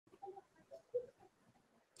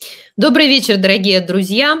Добрый вечер, дорогие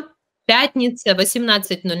друзья. Пятница,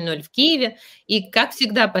 18:00 в Киеве. И, как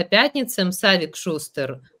всегда, по пятницам Савик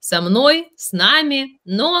Шустер со мной, с нами.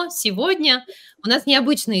 Но сегодня у нас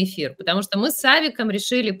необычный эфир, потому что мы с Савиком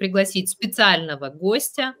решили пригласить специального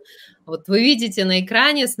гостя. Вот вы видите на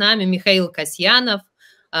экране с нами Михаил Касьянов,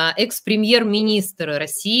 экс-премьер-министр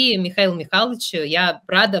России. Михаил Михайлович, я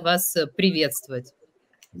рада вас приветствовать.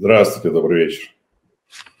 Здравствуйте, добрый вечер.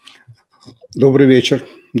 Добрый вечер.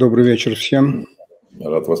 Добрый вечер всем.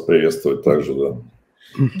 Рад вас приветствовать также, да.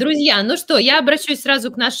 Друзья, ну что, я обращусь сразу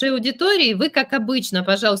к нашей аудитории. Вы, как обычно,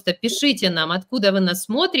 пожалуйста, пишите нам, откуда вы нас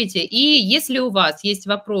смотрите. И если у вас есть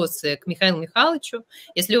вопросы к Михаилу Михайловичу,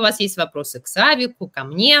 если у вас есть вопросы к Савику, ко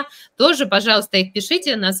мне, тоже, пожалуйста, их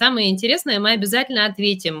пишите. На самое интересное мы обязательно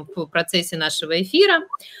ответим в процессе нашего эфира.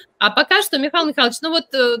 А пока что, Михаил Михайлович, ну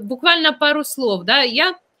вот буквально пару слов, да,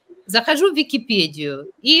 я захожу в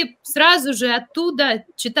Википедию и сразу же оттуда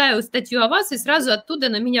читаю статью о вас, и сразу оттуда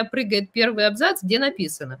на меня прыгает первый абзац, где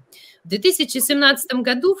написано: в 2017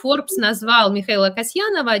 году Forbes назвал Михаила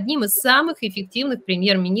Касьянова одним из самых эффективных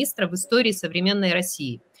премьер-министров в истории современной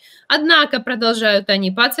России. Однако, продолжают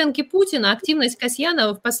они, по оценке Путина, активность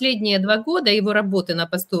Касьянова в последние 2 года его работы на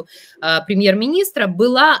посту премьер-министра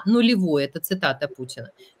была нулевой. Это цитата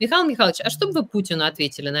Путина. Михаил Михайлович, а что бы вы Путину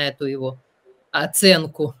ответили на эту его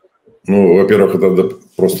оценку? Ну, во-первых, это надо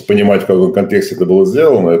просто понимать, в каком контексте это было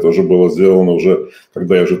сделано. Это уже было сделано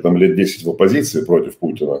когда я уже там лет 10 в оппозиции против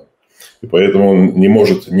Путина. И поэтому он не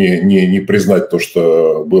может не признать то,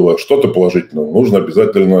 что было что-то положительное. Нужно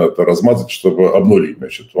обязательно это размазать, чтобы обнулить.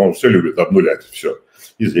 Значит, он все любит обнулять, все.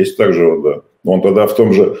 И здесь также, вот, да. Он тогда в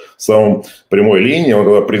том же самом прямой линии, он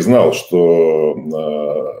тогда признал, что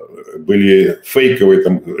были фейковые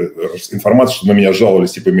там информации, что на меня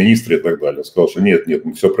жаловались типа министры и так далее. Он сказал, что нет,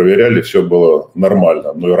 мы все проверяли, все было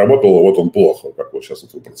нормально. Но и работало, вот он плохо, как вот сейчас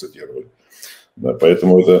вот вы процитировали. Да,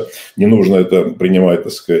 поэтому это не нужно это принимать,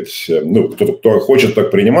 так сказать. Ну, кто хочет,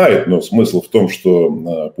 так принимает, но смысл в том,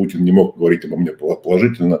 что Путин не мог говорить обо мне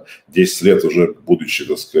положительно 10 лет уже, будучи,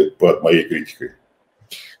 так сказать, под моей критикой.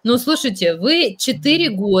 Ну, слушайте, вы 4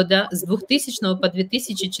 года, с 2000 по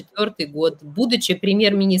 2004 год, будучи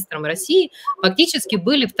премьер-министром России, фактически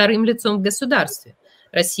были вторым лицом в государстве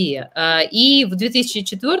Россия. И в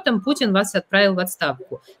 2004-м Путин вас отправил в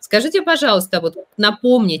отставку. Скажите, пожалуйста, вот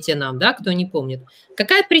напомните нам, да, кто не помнит,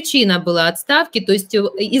 какая причина была отставки, то есть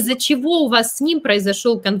из-за чего у вас с ним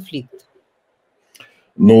произошел конфликт?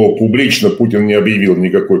 Но публично Путин не объявил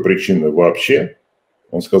никакой причины вообще.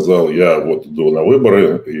 Он сказал, я вот иду на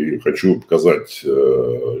выборы и хочу показать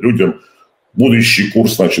людям будущий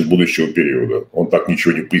курс, значит, будущего периода. Он так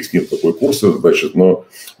ничего не пояснил, какой курс это, значит, но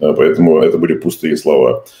поэтому это были пустые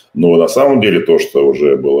слова. Но на самом деле то, что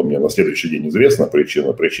уже было мне на следующий день известно,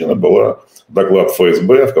 причина была доклад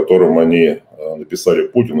ФСБ, в котором они написали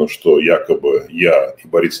Путину, что якобы я и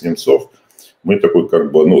Борис Немцов, мы такой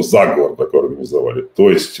как бы, заговор такой организовали.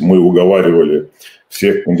 То есть мы уговаривали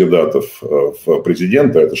всех кандидатов в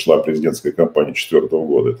президента, это шла президентская кампания 2004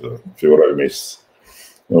 года, это февраль месяц,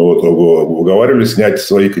 вот, уговаривали снять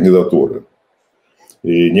свои кандидатуры.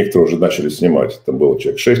 И некоторые уже начали снимать. Там было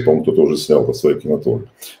человек 6, по-моему, кто-то уже снял свои кандидатуры.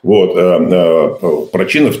 Вот.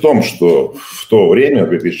 Причина в том, что в то время, в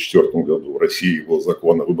 2004 году, в России был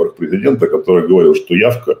закон о выборах президента, который говорил, что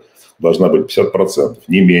явка должна быть 50%,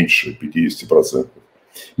 не меньше 50%.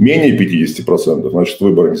 Менее 50%, значит,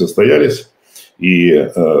 выборы не состоялись. И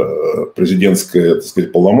президентское, так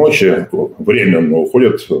сказать, полномочия временно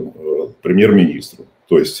уходят премьер-министру.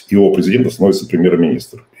 То есть его президентом становится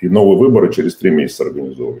премьер-министр. И новые выборы через 3 месяца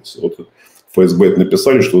организовываются. Вот ФСБ это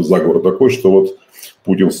написали, что заговор такой, что вот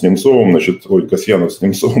Путин с Немцовым, значит, Касьянов с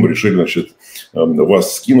Немцовым решили, значит,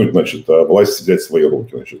 вас скинуть, значит, а власть взять в свои руки.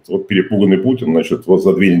 Значит. Вот перепуганный Путин, значит, вот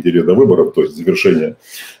за 2 недели до выборов, то есть завершения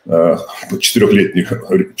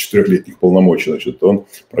 4-летних полномочий, значит, он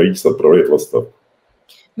правительство отправляет в отставку.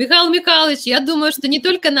 Михаил Михайлович, я думаю, что не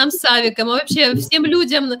только нам с Савиком, а вообще всем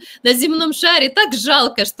людям на земном шаре так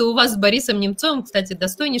жалко, что у вас с Борисом Немцовым, кстати,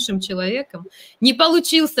 достойнейшим человеком, не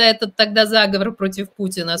получился этот тогда заговор против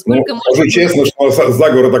Путина. Сколько скажу честно, что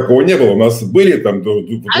заговора такого не было. У нас были там...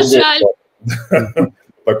 жаль.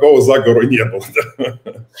 Такого заговора не было.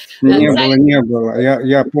 Не было.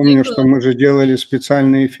 Я помню, что мы же делали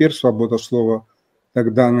специальный эфир «Свобода слова»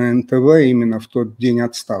 тогда на НТВ, именно в тот день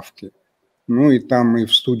отставки. Ну, и там и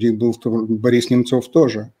в студии был Борис Немцов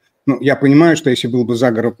тоже. Ну, я понимаю, что если был бы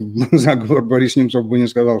заговор, Борис Немцов бы не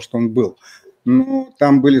сказал, что он был. Но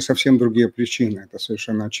там были совсем другие причины, это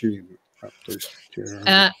совершенно очевидно. То есть,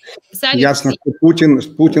 ясно, что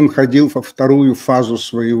Путин ходил во вторую фазу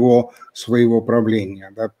своего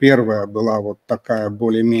правления. Да. Первая была вот такая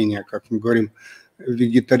более-менее, как мы говорим,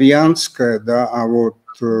 вегетарианская, да, а вот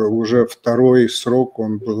уже второй срок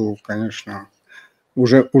он был, конечно,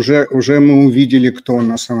 уже мы увидели, кто он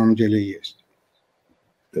на самом деле есть.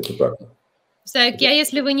 Это так. Савик, я,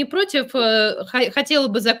 если вы не против, хотела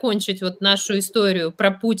бы закончить вот нашу историю про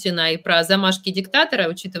Путина и про замашки диктатора,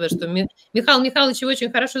 учитывая, что Михаил Михайлович его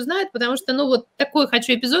очень хорошо знает, потому что, ну, вот такой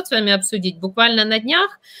хочу эпизод с вами обсудить. Буквально на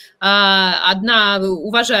днях одна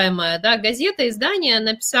уважаемая, да, газета, издание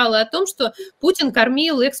написала о том, что Путин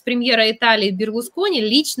кормил экс-премьера Италии Берлускони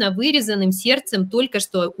лично вырезанным сердцем только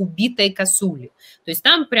что убитой косули. То есть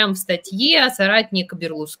там прям в статье соратник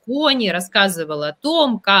Берлускони рассказывал о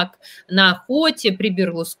том, как на охоте при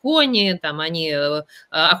Берлускони, там они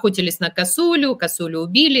охотились на косулю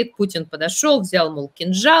убили, Путин подошел, взял, мол,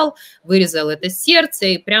 кинжал, вырезал это сердце,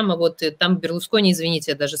 и прямо вот там Берлускони,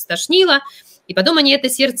 извините, даже стошнило, и потом они это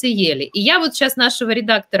сердце ели. И я вот сейчас нашего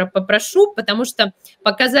редактора попрошу, потому что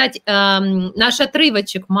показать наш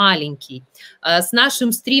отрывочек маленький с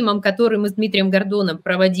нашим стримом, который мы с Дмитрием Гордоном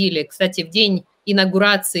проводили, кстати, в день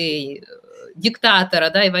инаугурации диктатора,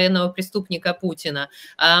 да, и военного преступника Путина.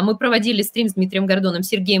 Мы проводили стрим с Дмитрием Гордоном,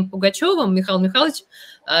 Сергеем Пугачевым. Михаил Михайлович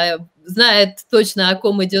знает точно, о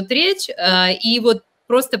ком идет речь. И вот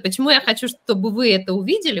просто почему я хочу, чтобы вы это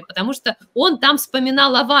увидели, потому что он там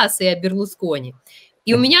вспоминал о вас и о Берлускони.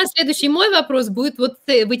 И у меня следующий мой вопрос будет, вот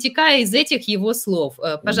вытекая из этих его слов.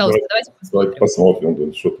 Пожалуйста, давайте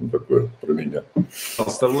посмотрим, что там такое про меня.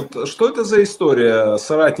 Пожалуйста, вот что это за история?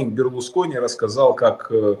 Соратник Берлускони рассказал,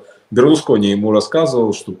 как Берлускони ему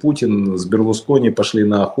рассказывал, что Путин с Берлускони пошли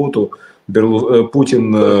на охоту,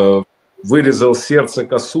 Путин вырезал сердце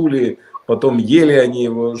косули, потом ели они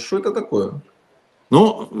его. Что это такое?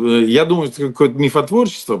 Ну, я думаю, это какое-то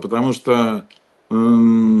мифотворчество, потому что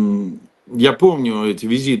я помню эти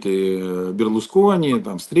визиты Берлускони,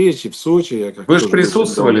 там встречи в Сочи. Вы же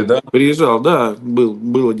присутствовали, да? Приезжал, да,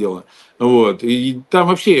 было дело. Вот. И там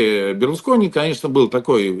вообще Берлускони, конечно, был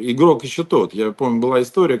такой игрок еще тот. Я помню, была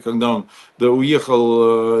история, когда он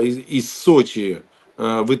уехал из Сочи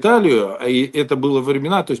в Италию, и это было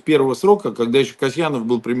времена, то есть первого срока, когда еще Касьянов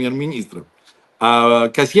был премьер-министром. А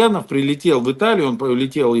Касьянов прилетел в Италию, он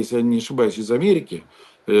полетел, если я не ошибаюсь, из Америки,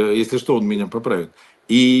 если что, он меня поправит.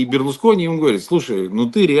 И Берлускони ему говорит: слушай, ну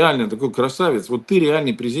ты реально такой красавец, вот ты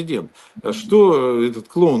реальный президент. Что этот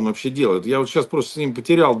клоун вообще делает? Я вот сейчас просто с ним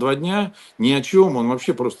потерял 2 дня, ни о чем, он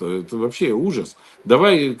вообще просто, это вообще ужас.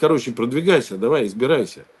 Давай, короче, продвигайся, давай,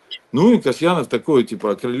 избирайся. Ну и Касьянов такой,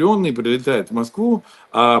 типа, окрыленный, прилетает в Москву,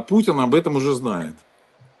 а Путин об этом уже знает.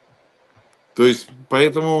 То есть,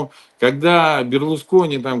 поэтому, когда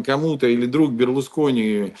Берлускони там кому-то или друг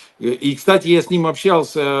Берлускони, и, кстати, я с ним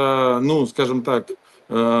общался, ну, скажем так,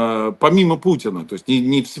 помимо Путина, то есть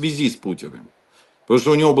не в связи с Путиным. Потому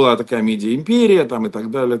что у него была такая медиа-империя, там и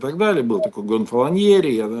так далее, был такой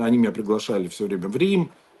Гонфалоньери, они меня приглашали все время в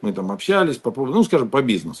Рим, мы там общались по поводу, ну, скажем, по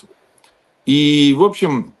бизнесу. И, в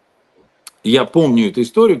общем, я помню эту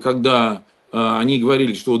историю, когда они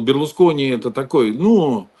говорили, что вот Берлускони это такой,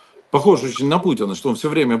 ну, похож очень на Путина, что он все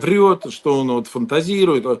время врет, что он вот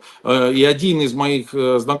фантазирует. И один из моих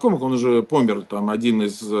знакомых, он уже помер, там, один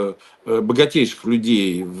из богатейших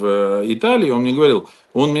людей в Италии, он мне говорил,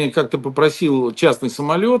 он мне как-то попросил частный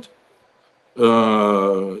самолет,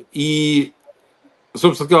 и,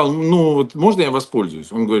 собственно, сказал, ну, вот можно я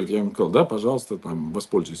воспользуюсь? Он говорит, я ему сказал, да, пожалуйста, там,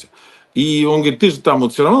 воспользуйся. И он говорит, ты же там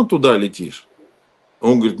вот все равно туда летишь?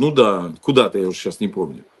 Он говорит, ну да, куда-то, я уже сейчас не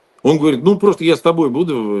помню. Он говорит, ну просто я с тобой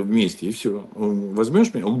буду вместе, и все.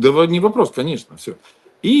 Возьмешь меня? Он говорит, да не вопрос, конечно, все.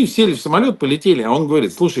 И сели в самолет, полетели, а он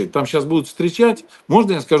говорит, слушай, там сейчас будут встречать,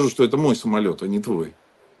 можно я скажу, что это мой самолет, а не твой?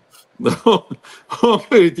 Он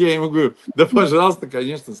говорит, я ему говорю, да пожалуйста,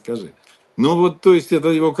 конечно, скажи. Ну вот, то есть это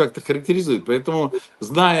его как-то характеризует. Поэтому,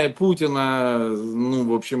 зная Путина, ну,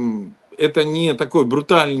 в общем, это не такой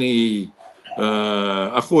брутальный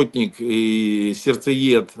охотник и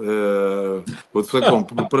сердцеед вот в таком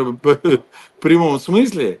прямом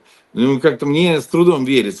смысле, ну, как-то мне с трудом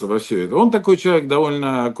верится во все это. Он такой человек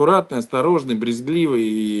довольно аккуратный, осторожный, брезгливый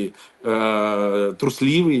и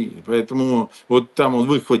трусливый, поэтому вот там он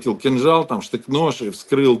выхватил кинжал, там штык-нож, и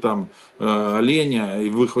вскрыл там оленя, и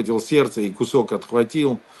выхватил сердце, и кусок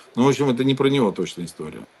отхватил. Ну, в общем, это не про него точно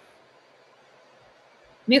история.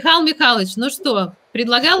 Михаил Михайлович, ну что,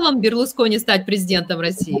 предлагал вам Берлускони стать президентом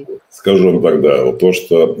России? Скажу вам тогда, вот то,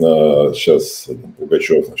 что сейчас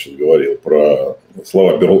Пугачев, значит, говорил про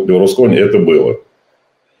слова Берлускони, это было.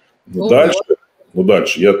 Но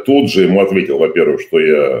дальше я тут же ему ответил, во-первых, что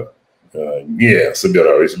я не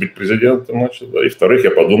собираюсь быть президентом, значит, да, и во-вторых,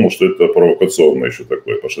 я подумал, что это провокационно еще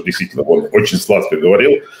такое, потому что действительно он очень сладко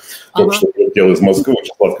говорил, только что прилетел из Москвы,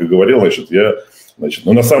 очень сладко говорил, значит,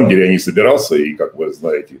 ну, на самом деле я не собирался, и, как вы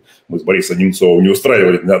знаете, мы с Борисом Немцовым не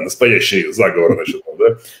устраивали настоящий заговор, значит,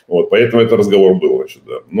 да, вот, поэтому этот разговор был, значит,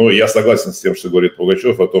 да. Но я согласен с тем, что говорит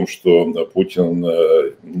Пугачев о том, что Путин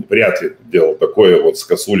вряд ли делал такое вот с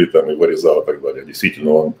косулей там и вырезал и так далее.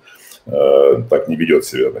 Действительно, он так не ведет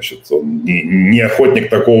себя, значит, он не охотник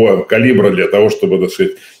такого калибра для того, чтобы, так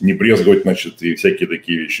сказать, не брезговать, значит, и всякие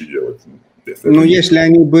такие вещи делать. Ну, если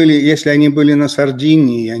они были на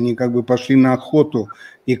Сардинии, они как бы пошли на охоту,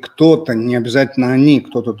 и кто-то, не обязательно они,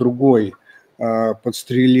 кто-то другой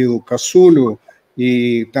подстрелил косулю,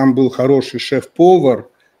 и там был хороший шеф-повар,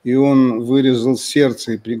 и он вырезал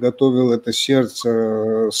сердце и приготовил это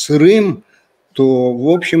сердце сырым, то, в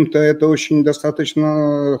общем-то, это очень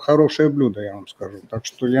достаточно хорошее блюдо, я вам скажу. Так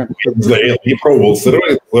что я не пробовал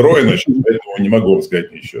сырой, значит, поэтому не могу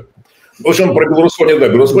рассказать ничего. В общем, про Берлускони, да,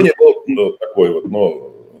 Берлускони был такой вот,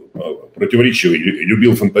 но противоречивый,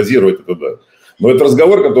 любил фантазировать, это да. Но это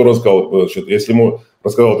разговор, который он сказал, значит, если ему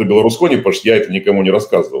рассказал это Берлускони, потому что я это никому не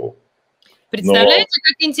рассказывал. Представляете,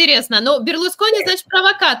 как интересно. Но Берлускони, значит,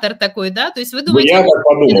 провокатор такой, да? То есть вы думаете... Я так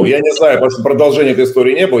подумал, я не знаю, потому что продолжения этой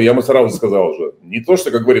истории не было, я ему сразу сказал уже. Не то,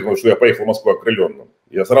 что, как говорит, что я поехал в Москву окрыленным.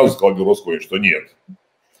 Я сразу сказал Берлускони, что нет.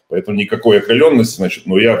 Поэтому никакой окрыленности, значит,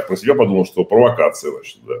 но я про себя подумал, что провокация,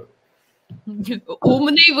 значит, да.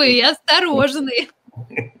 Умный вы, осторожный.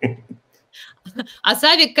 А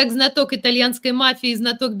Савик, как знаток итальянской мафии,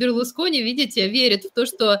 знаток Берлускони, видите, верит в то,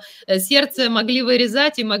 что сердце могли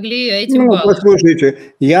вырезать и могли этим баловать.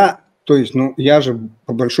 Послушайте, я же,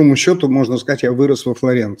 по большому счету, можно сказать, я вырос во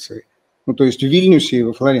Флоренции. Ну, то есть в Вильнюсе и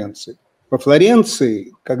во Флоренции. Во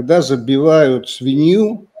Флоренции, когда забивают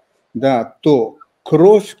свинью, да, то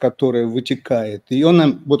кровь, которая вытекает, ее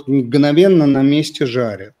вот мгновенно на месте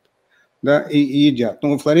жарят. Да, и едят.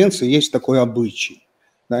 Но во Флоренции есть такой обычай.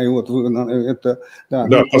 Да, и вот это... Да,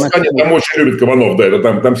 в Тоскане там очень любят кабанов, да, это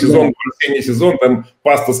там сезон, да. Осенний сезон, там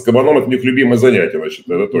паста с кабаном, это у них любимое занятие, значит,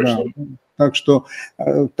 это точно. Да.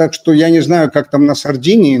 Так что я не знаю, как там на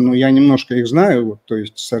Сардинии, но я немножко их знаю, вот, то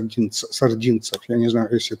есть сардинцев, я не знаю,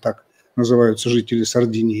 если так называются жители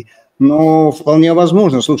Сардинии, но вполне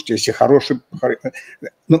возможно, слушайте, если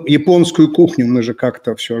японскую кухню мы же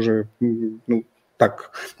как-то все же,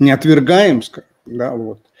 так не отвергаем, да,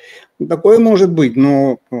 вот. Такое может быть,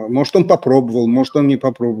 но может он попробовал, может он не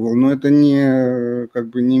попробовал, но это не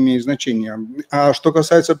имеет значения. А что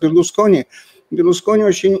касается Берлускони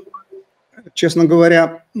очень, честно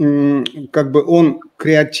говоря, он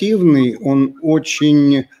креативный, он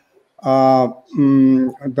очень, он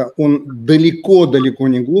далеко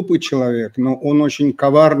не глупый человек, но он очень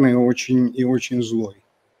коварный и очень злой.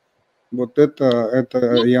 Вот это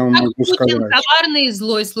я вам могу сказать. Коварный и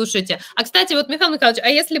злой, слушайте. А, кстати, вот, Михаил Михайлович, а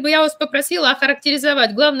если бы я вас попросила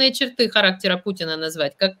охарактеризовать, главные черты характера Путина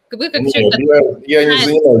назвать? Вы как человек... Я не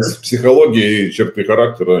занимаюсь психологией и черты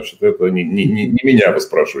характера, значит, это не меня вы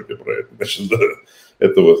спрашиваете про это. Значит, да,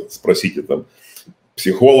 это вы спросите там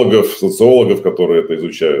психологов, социологов, которые это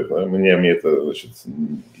изучают. Да? Мне это, значит,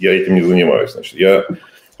 я этим не занимаюсь. Значит, я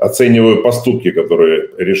оцениваю поступки,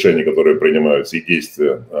 решения, которые принимаются, и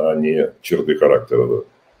действия, а не черты характера. Да.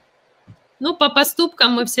 Ну, по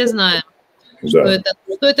поступкам мы все знаем, да.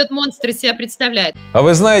 что этот монстр из себя представляет. А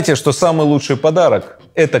вы знаете, что самый лучший подарок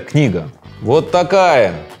 – это книга. Вот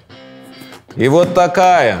такая, и вот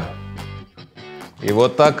такая, и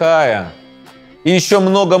вот такая. И еще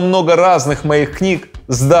много-много разных моих книг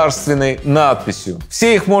с дарственной надписью.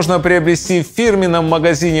 Все их можно приобрести в фирменном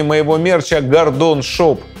магазине моего мерча «Гордон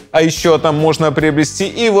Шоп». А еще там можно приобрести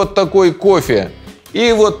и вот такой кофе,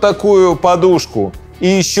 и вот такую подушку, и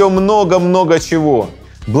еще много-много чего.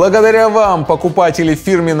 Благодаря вам, покупатели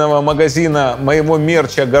фирменного магазина моего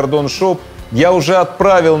мерча «Гордон Шоп», я уже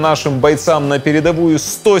отправил нашим бойцам на передовую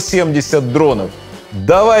 170 дронов.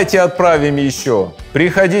 Давайте отправим еще.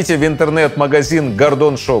 Приходите в интернет-магазин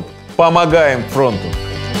 «Гордон Шоп». Помогаем фронту.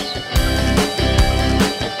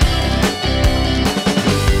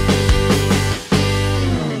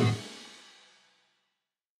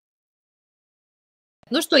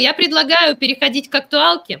 Ну что, я предлагаю переходить к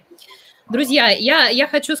актуалке. Друзья, я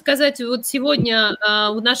хочу сказать, вот сегодня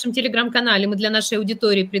в нашем телеграм-канале мы для нашей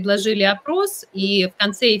аудитории предложили опрос, и в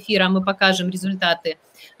конце эфира мы покажем результаты,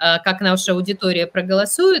 как наша аудитория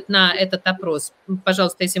проголосует на этот опрос.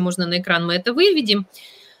 Пожалуйста, если можно, на экран мы это выведем.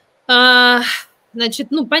 Значит,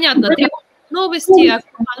 понятно, тревожные новости,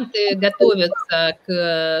 оккупанты готовятся,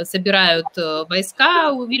 собирают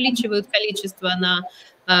войска, увеличивают количество на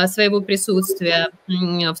своего присутствия,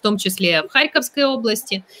 в том числе в Харьковской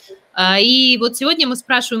области. И вот сегодня мы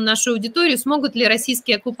спрашиваем нашу аудиторию, смогут ли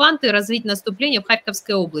российские оккупанты развить наступление в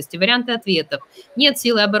Харьковской области. Варианты ответов. Нет,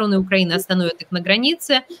 силы обороны Украины остановят их на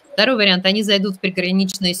границе. Второй вариант, они зайдут в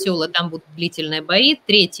приграничные села, там будут длительные бои.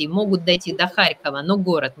 Третий, могут дойти до Харькова, но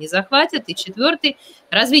город не захватят. И четвертый,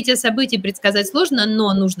 развитие событий предсказать сложно,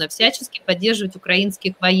 но нужно всячески поддерживать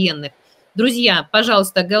украинских военных. Друзья,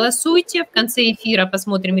 пожалуйста, голосуйте. В конце эфира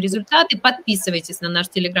посмотрим результаты. Подписывайтесь на наш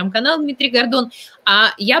телеграм-канал Дмитрий Гордон.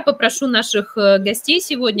 А я попрошу наших гостей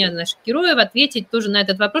сегодня, наших героев, ответить тоже на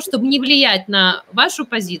этот вопрос, чтобы не влиять на вашу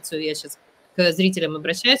позицию. Я сейчас к зрителям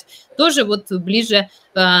обращаюсь. Тоже вот ближе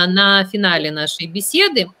на финале нашей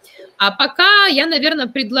беседы. А пока я, наверное,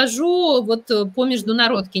 предложу вот по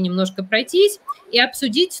международке немножко пройтись и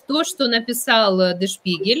обсудить то, что написал Der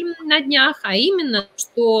Spiegel на днях, а именно,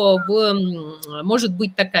 что может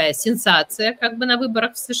быть такая сенсация как бы на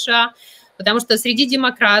выборах в США, потому что среди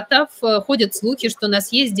демократов ходят слухи, что на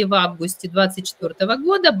съезде в августе 2024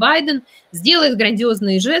 года Байден сделает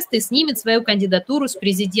грандиозные жесты и снимет свою кандидатуру с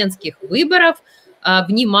президентских выборов,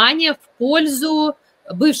 внимание, в пользу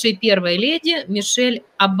бывшей первой леди Мишель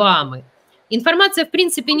Обамы. Информация, в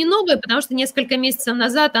принципе, не новая, потому что несколько месяцев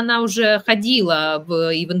назад она уже ходила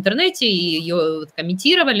и в интернете, и ее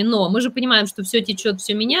комментировали, но мы же понимаем, что все течет,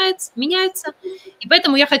 все меняется, и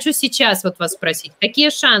поэтому я хочу сейчас вот вас спросить, какие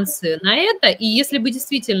шансы на это, и если бы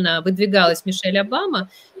действительно выдвигалась Мишель Обама,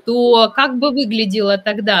 то как бы выглядело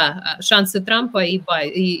тогда шансы Трампа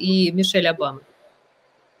и Мишель Обамы?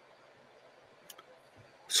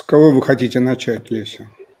 С кого вы хотите начать, Леся?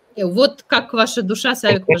 Вот как ваша душа,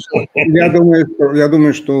 Савик, пожалуйста. Я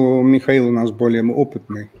думаю, что Михаил у нас более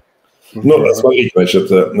опытный. Ну, смотрите, значит,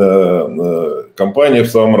 кампания в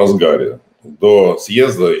самом разгаре. До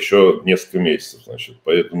съезда еще несколько месяцев, значит,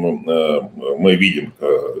 поэтому мы видим,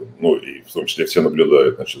 ну, и в том числе все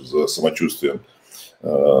наблюдают, значит, за самочувствием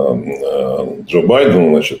Джо Байдена,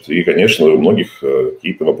 значит, и, конечно, у многих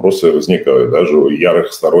какие-то вопросы возникают, даже у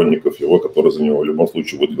ярых сторонников его, которые за него в любом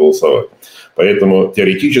случае будут голосовать. Поэтому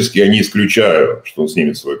теоретически я не исключаю, что он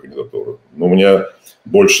снимет свою кандидатуру. Но у меня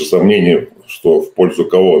больше сомнений, что в пользу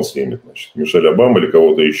кого он снимет, значит, Мишель Обама или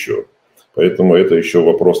кого-то еще. Поэтому это еще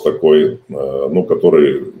вопрос такой, ну,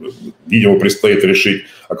 который, видимо, предстоит решить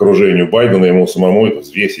окружению Байдена, ему самому это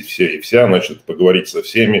взвесить все и вся, значит, поговорить со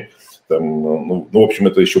всеми. Там, ну, в общем,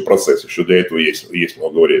 это еще процесс, еще для этого есть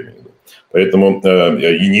много времени. Поэтому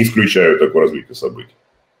я не исключаю такое развитие событий.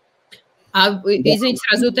 А, извините,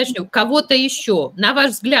 сразу уточню, кого-то еще, на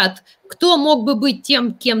ваш взгляд, кто мог бы быть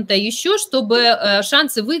тем кем-то еще, чтобы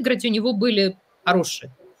шансы выиграть у него были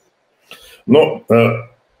хорошие? Ну,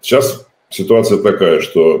 сейчас ситуация такая,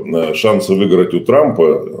 что шансы выиграть у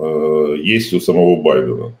Трампа есть у самого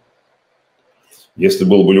Байдена. Если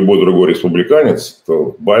был бы любой другой республиканец,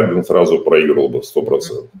 то Байден сразу проиграл бы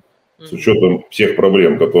 100%. С учетом всех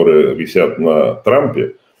проблем, которые висят на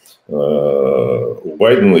Трампе, у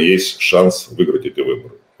Байдена есть шанс выиграть эти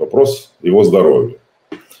выборы. Вопрос его здоровья.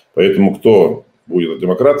 Поэтому кто будет от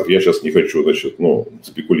демократов, я сейчас не хочу, значит, ну,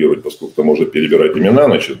 спекулировать, поскольку кто может перебирать имена,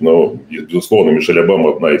 значит, но, безусловно, Мишель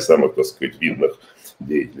Обама одна из самых, так сказать, видных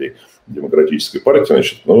деятелей демократической партии,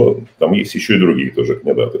 значит, но там есть еще и другие тоже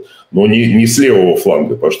кандидаты. Но не с левого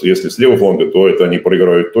фланга, потому что если с левого фланга, то это они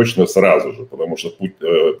проиграют точно сразу же, потому что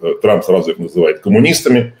Трамп сразу их называет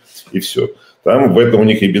коммунистами, и все. Там в этом у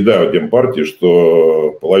них и беда в Демпартии,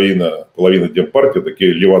 что половина Демпартии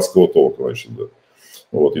такие левацкого толка, значит, да.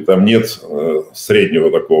 Вот, и там нет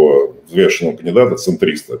среднего такого взвешенного кандидата,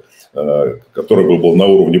 центриста, который был на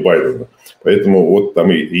уровне Байдена. Поэтому вот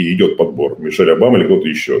там и идет подбор. Мишель Обама или кто-то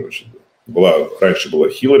еще, значит. Раньше была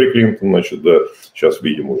Хиллари Клинтон, значит, да. Сейчас,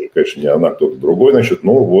 видимо, уже, конечно, не она, кто-то другой, значит.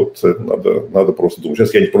 Но вот надо просто думать.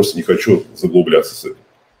 Сейчас я просто не хочу заглубляться с этим.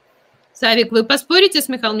 Савик, вы поспорите с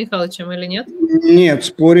Михаилом Михайловичем или нет? Нет,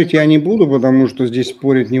 спорить я не буду, потому что здесь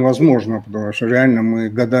спорить невозможно, потому что реально мы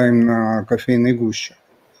гадаем на кофейной гуще.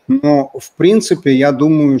 Но, в принципе, я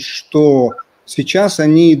думаю, что сейчас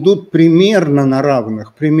они идут примерно на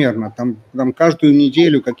равных, примерно, там каждую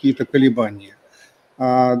неделю какие-то колебания.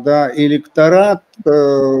 Да, электорат,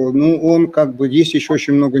 ну, он как бы, есть еще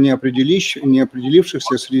очень много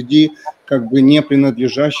неопределившихся среди как бы не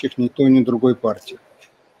принадлежащих ни той, ни другой партии.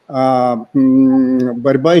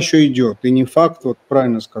 Борьба еще идет, и не факт, вот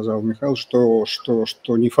правильно сказал Михаил, что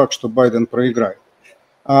не факт, что Байден проиграет.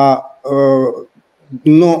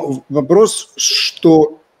 Но вопрос,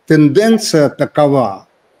 что тенденция такова,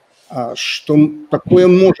 что такое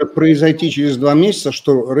может произойти через 2 месяца,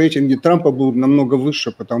 что рейтинги Трампа будут намного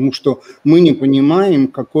выше, потому что мы не понимаем,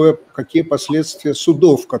 какие последствия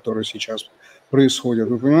судов, которые сейчас происходят.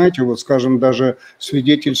 Вы понимаете, вот, скажем, даже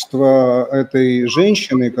свидетельство этой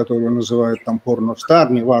женщины, которую называют там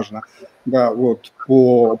порностар, неважно, да, вот,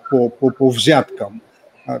 по взяткам,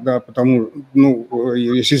 да, потому, ну,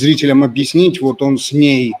 если зрителям объяснить, вот он с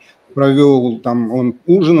ней провел, там, он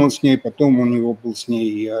ужинал с ней, потом у него был с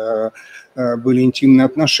ней, были интимные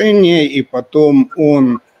отношения, и потом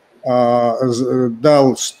он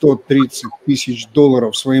дал 130 тысяч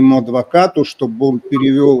долларов своему адвокату, чтобы он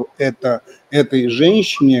перевел это этой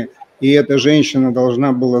женщине, и эта женщина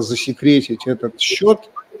должна была засекретить этот счет.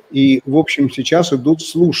 И, в общем, сейчас идут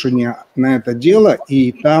слушания на это дело,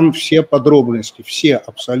 и там все подробности, все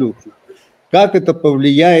абсолютно. Как это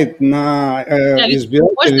повлияет на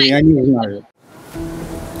избирателей, я не знаю.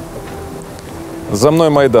 За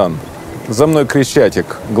мной Майдан. За мной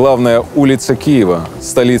Крещатик, главная улица Киева,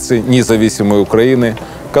 столицы независимой Украины,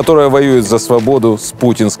 которая воюет за свободу с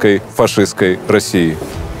путинской фашистской Россией.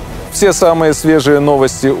 Все самые свежие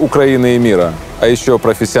новости Украины и мира, а еще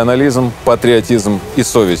профессионализм, патриотизм и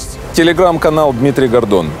совесть. Телеграм-канал Дмитрий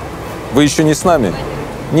Гордон. Вы еще не с нами?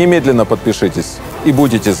 Немедленно подпишитесь и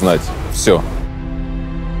будете знать все.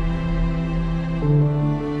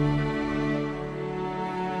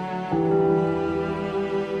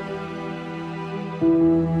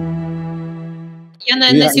 Я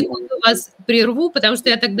на секунду вас прерву, потому что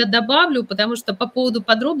я тогда добавлю, потому что по поводу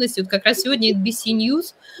подробностей, вот как раз сегодня NBC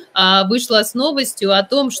News вышла с новостью о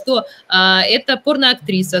том, что это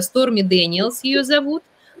порноактриса Сторми Дэниэлс, ее зовут,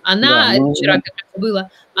 она, вчера как раз было,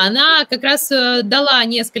 она как раз дала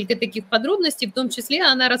несколько таких подробностей, в том числе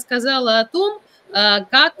она рассказала о том,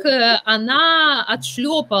 как она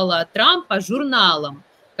отшлепала Трампа журналом.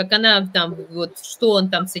 Как она там, вот, что он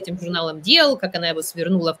там с этим журналом делал, как она его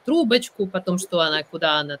свернула в трубочку, потом, что она,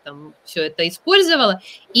 куда она там все это использовала.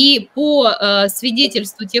 И по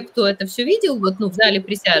свидетельству тех, кто это все видел, вот, ну, в зале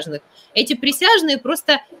присяжных, эти присяжные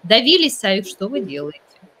просто давились, Савик, что вы делаете?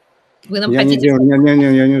 Вы нам хотите... Я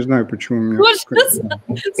не знаю, почему меня...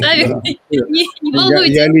 Савик, не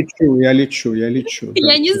волнуйтесь. Я лечу.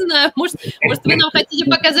 Я не знаю, может, вы нам хотите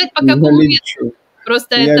показать, по какому методу?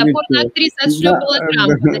 Просто это порноактриса отшлепала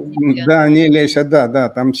Трампа. Да, не, Леся, да,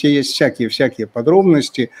 там все есть всякие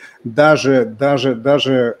подробности. Даже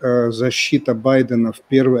защита Байдена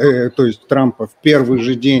то есть Трампа в первый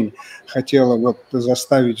же день хотела вот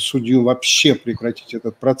заставить судью вообще прекратить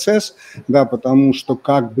этот процесс, да, потому что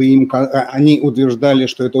как бы они утверждали,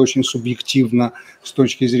 что это очень субъективно с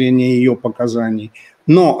точки зрения ее показаний.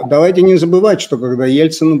 Но давайте не забывать, что когда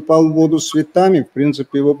Ельцин упал в воду с цветами, в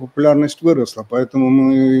принципе, его популярность выросла. Поэтому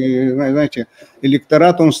мы, знаете,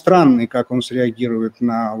 электорат, он странный, как он среагирует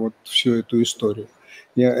на вот всю эту историю.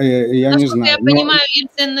 Я не знаю. Я понимаю,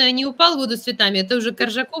 Ельцин не упал в воду с цветами, это уже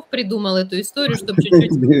Коржаков придумал эту историю, чтобы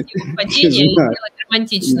чуть-чуть его падение и сделать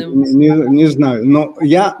романтичным. Не знаю, но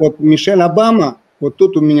вот Мишель Обама, вот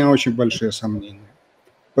тут у меня очень большие сомнения.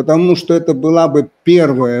 Потому что это была бы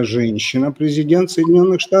первая женщина-президент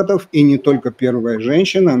Соединенных Штатов, и не только первая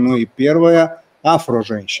женщина, но и первая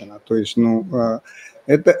афро-женщина. То есть,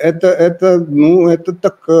 это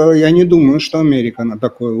так, я не думаю, что Америка на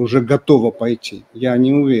такое уже готова пойти. Я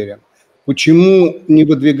не уверен. Почему не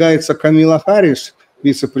выдвигается Камила Харрис,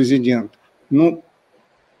 вице-президент? Ну,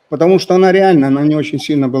 потому что она не очень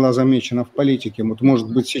сильно была замечена в политике. Вот, может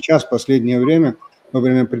быть, сейчас, в последнее время, во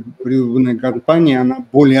время предвыборной кампании, она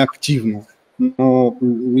более активна. Но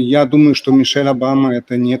я думаю, что Мишель Обама –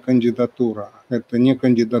 это не кандидатура. Это не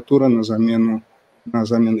кандидатура на замену,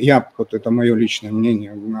 это мое личное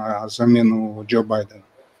мнение, на замену Джо Байдена.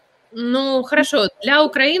 Ну, хорошо. Для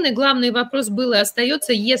Украины главный вопрос был и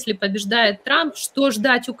остается, если побеждает Трамп, что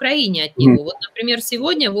ждать Украине от него? Вот, например,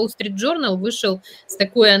 сегодня Wall Street Journal вышел с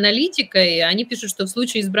такой аналитикой. Они пишут, что в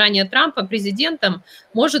случае избрания Трампа президентом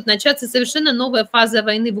может начаться совершенно новая фаза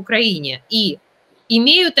войны в Украине. И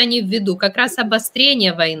имеют они в виду как раз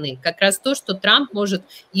обострение войны, как раз то, что Трамп может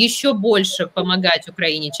еще больше помогать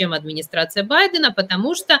Украине, чем администрация Байдена,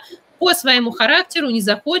 потому что по своему характеру не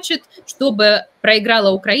захочет, чтобы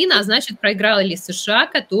проиграла Украина, а значит, проиграли США,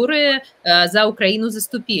 которые за Украину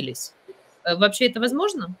заступились. Вообще это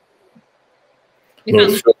возможно?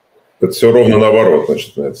 Это все ровно наоборот,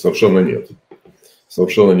 значит, совершенно нет.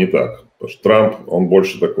 Совершенно не так. Потому что Трамп, он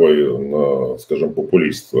больше такой, скажем,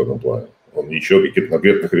 популист в этом плане. Он ничего, каких-то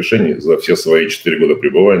конкретных решений за все свои 4 года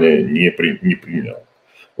пребывания не принял.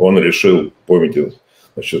 Он решил, помните,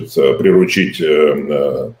 значит, приручить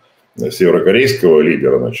северокорейского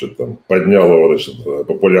лидера, значит, там, поднял его, значит,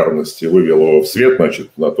 популярность и вывел его в свет,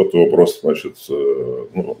 значит, на тот его просто, значит,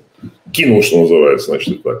 кинул, что называется,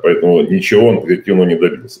 значит, так. Поэтому ничего он коллективно не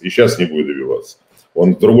добился. И сейчас не будет добиваться.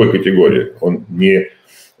 Он в другой категории. Он не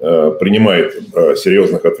принимает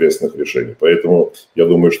серьезных ответственных решений. Поэтому я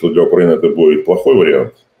думаю, что для Украины это будет плохой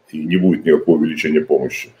вариант, и не будет никакого увеличения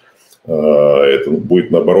помощи. Это будет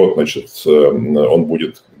наоборот, значит, он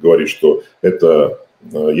будет говорить, что это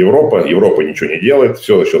Европа ничего не делает,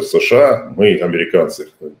 все за счет США, мы, американцы,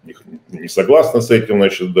 не согласны с этим,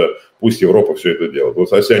 значит, да, пусть Европа все это делает.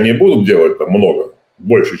 Вот если они будут делать там много,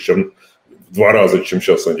 больше, чем в 2 раза, чем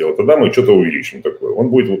сейчас они делают, тогда мы что-то увеличим такое. Он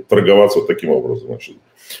будет торговаться вот таким образом, значит.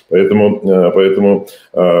 Поэтому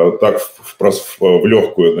так в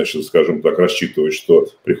легкую, значит, скажем так, рассчитывать, что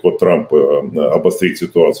приход Трампа обострит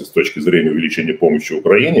ситуацию с точки зрения увеличения помощи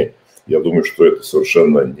Украине, я думаю, что это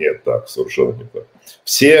совершенно не так, совершенно не так.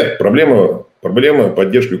 Все проблемы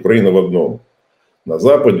поддержки Украины в одном. На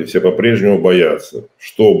Западе все по-прежнему боятся,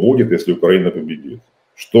 что будет, если Украина победит.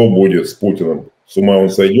 Что будет с Путиным? С ума он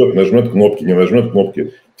сойдет, нажмет кнопки, не нажмет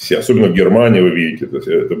кнопки. Все, особенно в Германии, вы видите,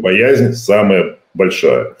 это боязнь самая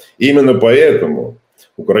большая. И именно поэтому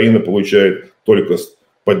Украина получает только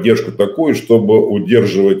поддержку такую, чтобы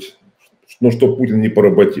удерживать, ну, чтобы Путин не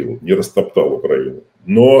поработил, не растоптал Украину,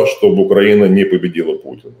 но чтобы Украина не победила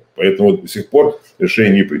Путина. Поэтому до сих пор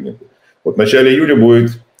решение не принято. Вот в начале июля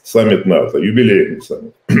будет саммит НАТО, юбилейный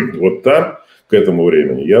саммит. Вот там, к этому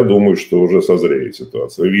времени, я думаю, что уже созреет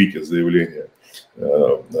ситуация. Вы видите заявление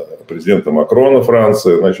президента Макрона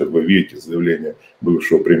Франции, значит, вы видите заявление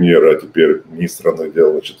бывшего премьера, а теперь министра иностранных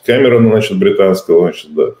дел, значит, Кэмерона, значит, британского,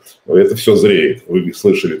 значит, да. Это все зреет. Вы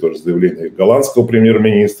слышали тоже заявление голландского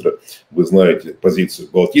премьер-министра, вы знаете позицию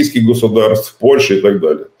балтийских государств, Польши и так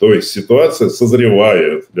далее. То есть ситуация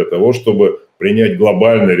созревает для того, чтобы принять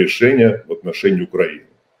глобальное решение в отношении Украины.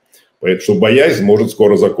 Поэтому что боязнь может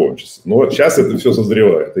скоро закончиться. Но сейчас это все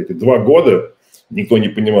созревает. Эти 2 года никто не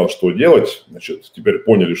понимал, что делать. Значит, теперь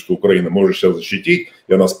поняли, что Украина может сейчас защитить,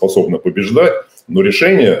 и она способна побеждать. Но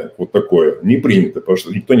решение вот такое не принято, потому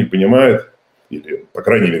что никто не понимает, или, по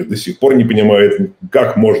крайней мере, до сих пор не понимает,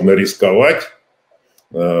 как можно рисковать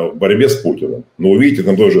в борьбе с Путиным. Но вы видите,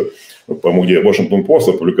 там тоже, по-моему, где Washington Post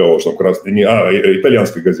опубликовал, что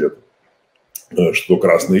итальянская газета, что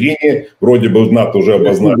красные линии вроде бы НАТО уже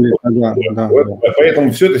обозначили. Да.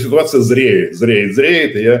 Поэтому все эта ситуация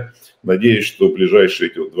зреет, и я надеюсь, что в ближайшие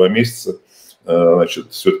эти 2 месяца, значит,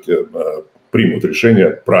 все-таки примут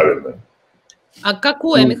решение правильное. А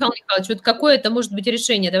какое, Михаил Михайлович, вот какое это может быть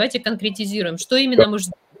решение? Давайте конкретизируем. Что именно может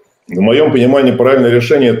быть? В моем понимании правильное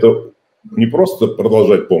решение – это не просто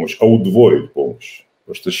продолжать помощь, а удвоить помощь.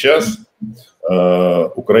 Потому что сейчас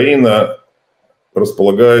Украина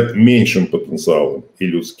располагает меньшим потенциалом и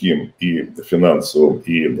людским, и финансовым,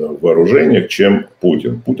 и вооружением, чем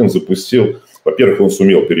Путин. Путин запустил, во-первых, он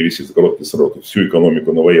сумел перевести за короткие сроки всю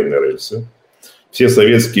экономику на военные рельсы. Все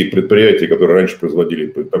советские предприятия, которые раньше производили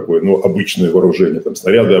такое, ну, обычное вооружение, там,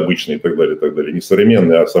 снаряды обычные и так далее, не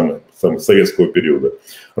современные, а самые советского периода,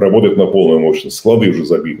 работают на полную мощность. Склады уже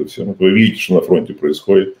забиты, все. Вы видите, что на фронте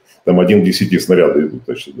происходит. Там 1 к 10 снаряды идут.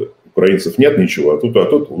 Значит, да. Украинцев нет ничего, а тут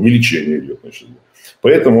увеличение идет. Значит, да.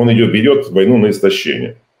 Поэтому он ведет войну на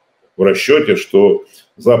истощение. В расчете, что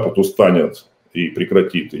Запад устанет и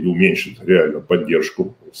прекратит, и уменьшит реально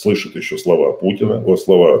поддержку. Слышит еще слова Путина,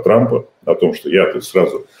 слова Трампа о том, что я тут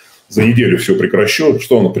сразу за неделю все прекращу.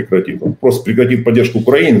 Что он прекратит? Он просто прекратит поддержку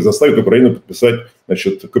Украины, заставит Украину подписать,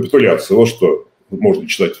 значит, капитуляцию. Вот что можно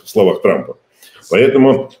читать в словах Трампа.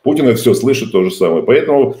 Поэтому Путин это все слышит то же самое.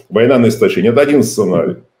 Поэтому война на истощение – это один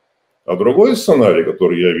сценарий. А другой сценарий,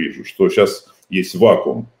 который я вижу, что сейчас есть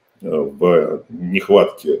вакуум в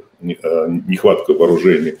нехватка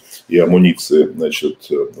вооружений и амуниции,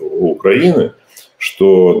 значит, у Украины,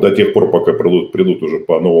 что до тех пор, пока придут уже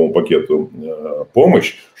по новому пакету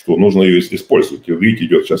помощь, что нужно ее использовать. И видите,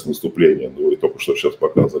 идет сейчас наступление. Вы только что сейчас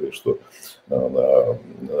показывали, что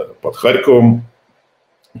под Харьковом,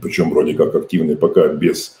 причем вроде как активный, пока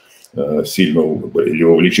без сильного или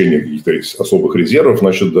вовлечения каких-то особых резервов,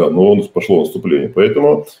 значит, да, но пошло наступление.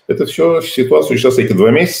 Поэтому это все ситуацию сейчас эти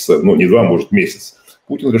 2 месяца, ну не 2, может месяц,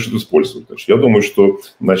 Путин решит использовать. Значит, я думаю, что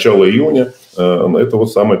начало июня это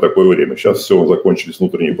вот самое такое время. Сейчас все, закончились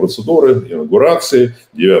внутренние процедуры, инаугурации,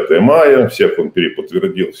 9 мая, всех он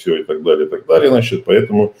переподтвердил, все и так далее, значит,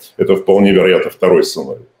 поэтому это вполне вероятно 2-й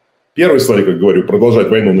сценарий. 1-й сценарий, как говорю, продолжать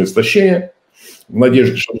войну на истощение, в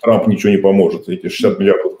надежде, что Трамп ничего не поможет. Эти 60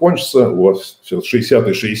 миллиардов кончатся, у вас сейчас 60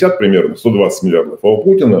 и 60 примерно, 120 миллиардов. А у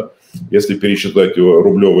Путина, если пересчитать его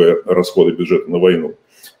рублевые расходы бюджета на войну,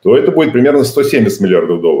 то это будет примерно 170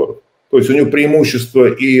 миллиардов долларов. То есть у него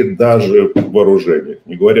преимущество и даже в вооружениях,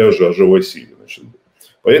 не говоря уже о живой силе. Значит.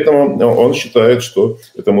 Поэтому он считает, что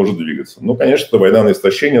это может двигаться. Ну, конечно, война на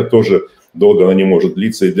истощение тоже долго она не может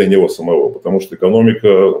длиться и для него самого, потому что экономика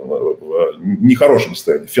в нехорошем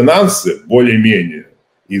состоянии. Финансы более-менее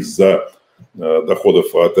из-за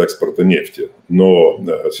доходов от экспорта нефти. Но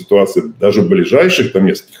ситуация даже ближайших там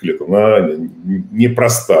нескольких лет, она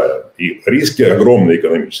непростая. И риски огромные,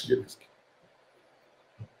 экономические риски.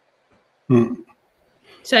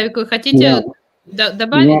 Савик, вы хотите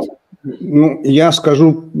добавить? Ну, я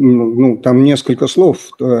скажу, там несколько слов.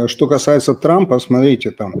 Что касается Трампа, смотрите,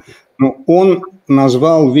 там, он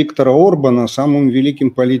назвал Виктора Орбана самым великим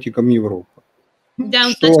политиком Европы. Да,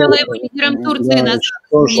 он сначала его лидером Турции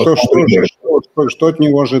назвал. Что от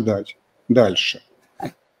него ожидать дальше?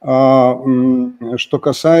 Что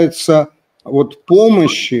касается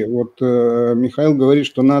помощи, Михаил говорит,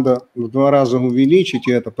 что надо в 2 раза увеличить,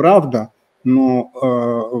 и это правда, но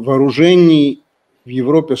вооружений в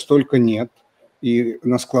Европе столько нет, и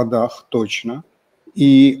на складах точно.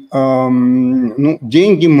 И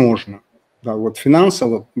деньги можно, да,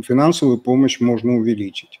 финансовую помощь можно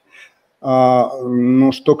увеличить.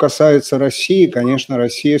 Но что касается России, конечно,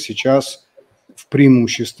 Россия сейчас в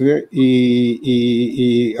преимуществе,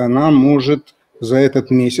 и она может за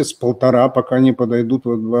этот месяц-полтора, пока не подойдут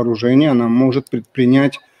вооружения, она может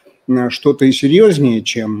предпринять что-то и серьезнее,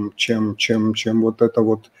 чем эта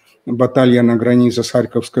баталья на границе с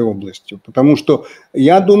Харьковской областью. Потому что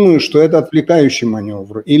я думаю, что это отвлекающий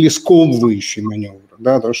маневр или сковывающий маневр,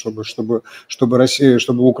 да, чтобы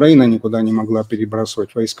Украина никуда не могла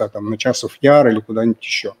перебрасывать войска там, на Часов Яр или куда-нибудь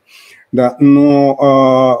еще. Да,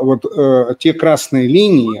 но те красные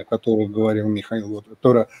линии, о которых говорил Михаил,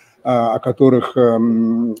 о которых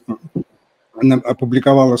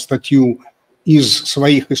опубликовала статью из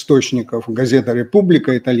своих источников газета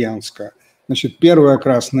 «Република» итальянская, значит, первая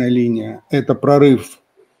красная линия – это прорыв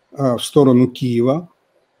в сторону Киева.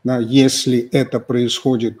 Да, если это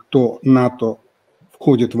происходит, то НАТО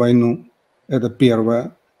входит в войну. Это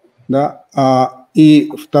первое. Да.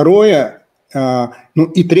 И второе,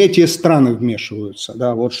 и третьи страны вмешиваются.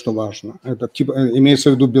 Да, вот что важно. Это имеется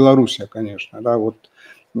в виду Белоруссия, конечно. Да,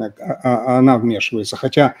 она вмешивается.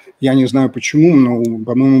 Хотя я не знаю почему, но,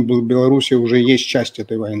 по-моему, в Беларуси уже есть часть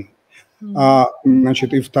этой войны.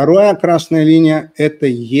 Значит, и вторая красная линия – это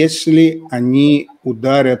если они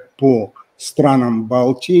ударят по странам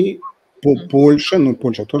Балтии, по Польше,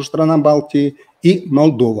 Польша тоже страна Балтии, и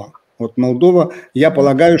Молдова. Молдова, я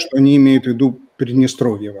полагаю, что они имеют в виду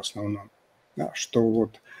Приднестровье в основном. Да, что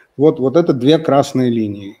это 2 красные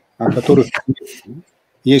линии, о которых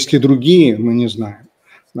есть и другие, мы не знаем.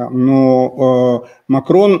 Да, но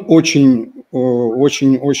Макрон очень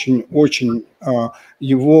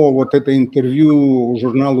его это интервью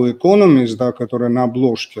журналу Economist, да, которое на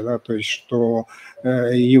обложке, да, то есть что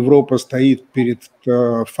Европа стоит перед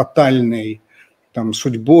фатальной там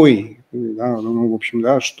судьбой, да,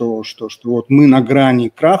 что мы на грани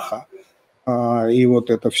краха, и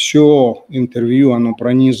это все интервью, оно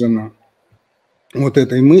пронизано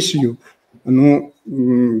этой мыслью.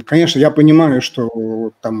 Конечно, я понимаю,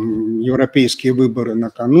 что там европейские выборы на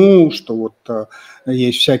кону, что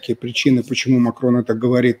есть всякие причины, почему Макрон это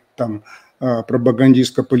говорит там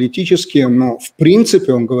пропагандистско-политические, но в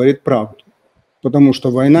принципе он говорит правду. Потому что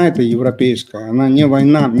война это европейская, она не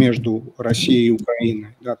война между Россией и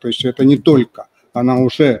Украиной. Да, то есть это не только, она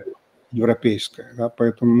уже европейская. Да,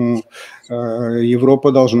 поэтому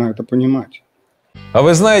Европа должна это понимать. А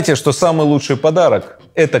вы знаете, что самый лучший подарок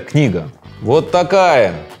 – это книга. Вот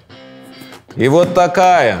такая, и вот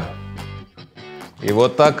такая, и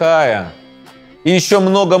вот такая. И еще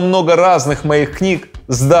много-много разных моих книг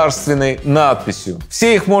с дарственной надписью.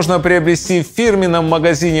 Все их можно приобрести в фирменном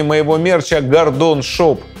магазине моего мерча «Гордон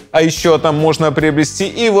Шоп». А еще там можно приобрести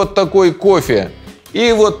и вот такой кофе,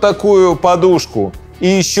 и вот такую подушку, и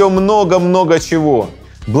еще много-много чего.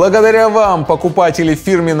 Благодаря вам, покупатели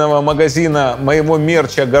фирменного магазина моего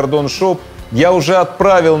мерча «Гордон Шоп», я уже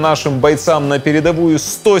отправил нашим бойцам на передовую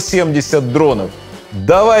 170 дронов.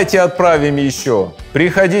 Давайте отправим еще.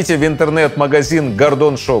 Приходите в интернет-магазин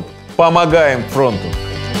 «Гордон Шоп». Помогаем фронту.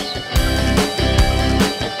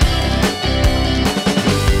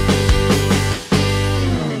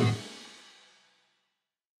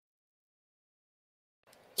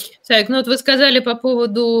 Так, вы сказали по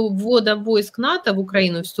поводу ввода войск НАТО в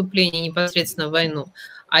Украину, вступления непосредственно в войну.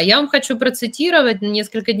 А я вам хочу процитировать.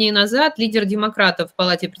 Несколько дней назад лидер демократов в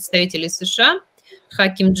Палате представителей США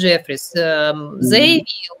Хаким Джеффрис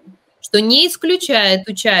заявил, что не исключает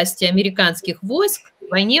участие американских войск в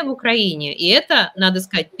войне в Украине. И это, надо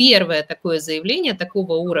сказать, первое такое заявление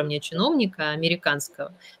такого уровня чиновника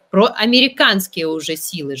американского про американские уже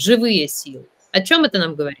силы, живые силы. О чем это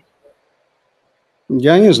нам говорит?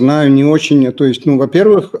 Я не знаю, не очень. То есть, ну,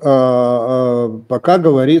 во-первых, пока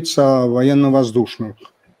говорится о военно-воздушных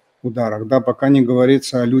ударах, да, пока не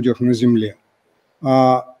говорится о людях на земле.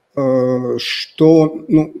 Что,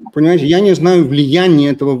 ну, понимаете, я не знаю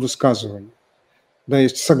влияния этого высказывания. Да,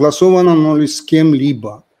 есть согласовано оно ли с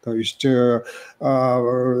кем-либо, то есть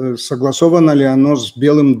согласовано ли оно с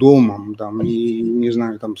Белым домом, там, и, не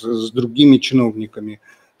знаю, там, с другими чиновниками,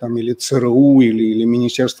 там, или ЦРУ, или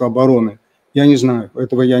Министерство обороны. Я не знаю,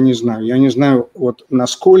 этого я не знаю. Я не знаю, вот,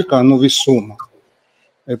 насколько оно весомо,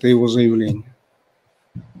 это его заявление.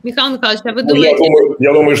 Михаил Михайлович, а вы думаете...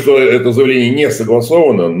 Я думаю, что это заявление не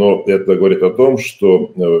согласовано, но это говорит о том,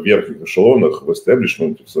 что в верхних эшелонах, в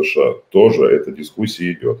истеблишменте в США тоже эта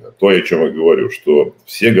дискуссия идет. То, о чем я говорю, что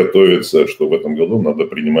все готовятся, что в этом году надо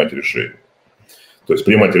принимать решение. То есть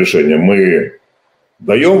принимать решение. Мы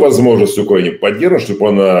даем возможность Украине поддержать, чтобы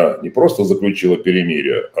она не просто заключила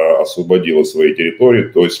перемирие, а освободила свои территории,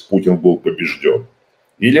 то есть Путин был побежден.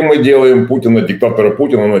 Или мы делаем Путина, диктатора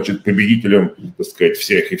Путина, значит, победителем, так сказать,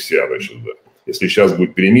 всех и вся, значит, да. Если сейчас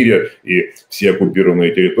будет перемирие, и все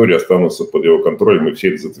оккупированные территории останутся под его контролем, и все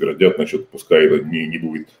это затвердят, значит, пускай это не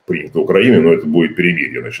будет принято Украиной, но это будет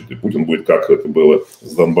перемирие, значит, и Путин будет, как это было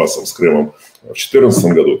с Донбассом, с Крымом в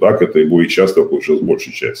 2014 году, так это и будет сейчас, только уже с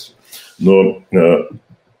большей частью. Но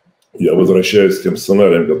я возвращаюсь к тем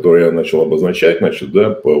сценариям, которые я начал обозначать, значит,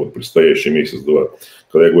 да, по вот предстоящий месяц-два.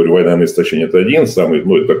 Когда я говорю «война на истощение» – это один, самый,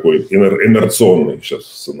 ну, такой инерционный сейчас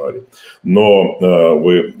сценарий. Но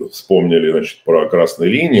вы вспомнили, значит, про красные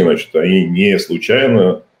линии, значит, они не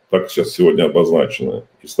случайно так сейчас сегодня обозначены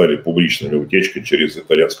и стали публичными утечкой через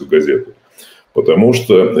итальянскую газету. Потому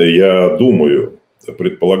что я думаю,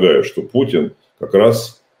 предполагаю, что Путин как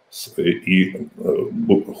раз и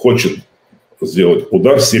хочет сделать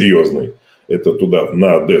удар серьезный, это туда,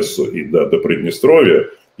 на Одессу и до Приднестровья,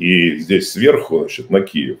 и здесь сверху, значит, на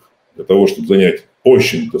Киев, для того, чтобы занять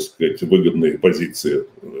очень, так сказать, выгодные позиции,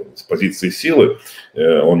 с позиции силы.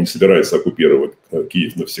 Он не собирается оккупировать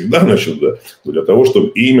Киев навсегда, значит, да, но для того,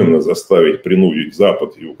 чтобы именно заставить, принудить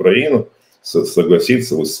Запад и Украину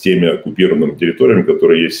согласиться вот с теми оккупированными территориями,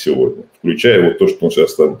 которые есть сегодня, включая вот то, что он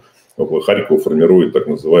сейчас там около Харькова формирует так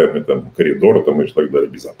называемый там коридор там, и так далее,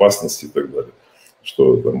 безопасности и так далее,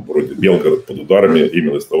 что там вроде Белгород под ударами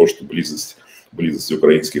именно из-за того, что близость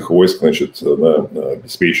украинских войск, значит, она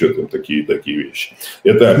обеспечивает там такие вещи.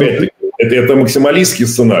 Это опять-таки это максималистский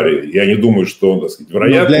сценарий. Я не думаю, что он, так сказать,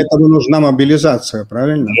 вероятно. Но для этого нужна мобилизация,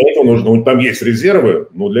 правильно? Для этого нужно, ну, там есть резервы,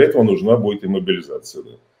 но для этого нужна будет и мобилизация.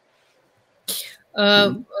 Да.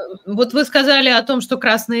 Вот вы сказали о том, что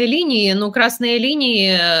красные линии, но красные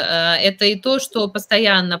линии – это и то, что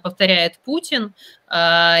постоянно повторяет Путин,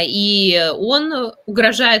 и он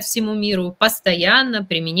угрожает всему миру постоянно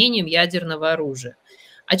применением ядерного оружия.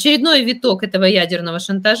 Очередной виток этого ядерного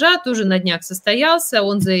шантажа тоже на днях состоялся.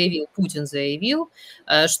 Путин заявил,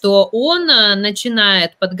 что он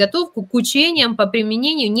начинает подготовку к учениям по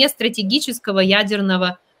применению нестратегического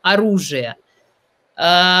ядерного оружия.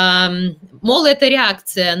 Мол, это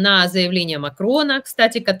реакция на заявление Макрона,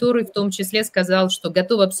 кстати, который в том числе сказал, что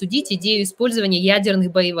готов обсудить идею использования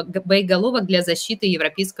ядерных боеголовок для защиты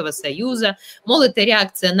Европейского Союза. Мол, это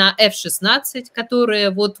реакция на F-16, которые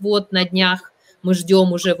вот-вот на днях мы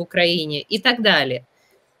ждем уже в Украине и так далее.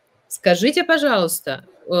 Скажите, пожалуйста,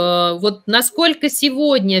 вот насколько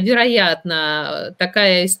сегодня вероятна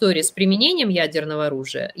такая история с применением ядерного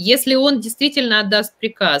оружия? Если он действительно отдаст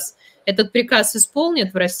приказ, этот приказ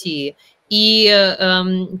исполнят в России, и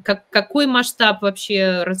какой масштаб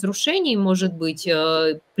вообще разрушений может быть?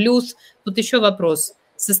 Плюс тут еще вопрос.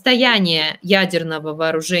 Состояние ядерного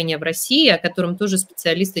вооружения в России, о котором тоже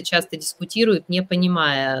специалисты часто дискутируют, не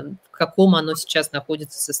понимая, в каком оно сейчас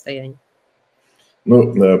находится состоянии.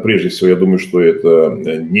 Ну, прежде всего, я думаю, что это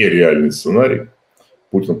нереальный сценарий.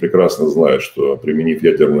 Путин прекрасно знает, что применив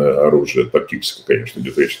ядерное оружие, тактическое, конечно,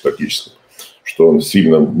 идет речь о тактическом, что он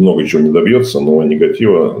сильно много чего не добьется, но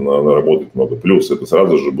негатива наработает много. Плюс это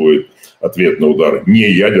сразу же будет ответный удар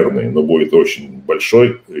не ядерный, но будет очень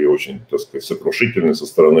большой и очень, так сказать, сокрушительный со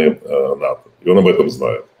стороны НАТО. И он об этом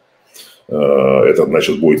знает. Это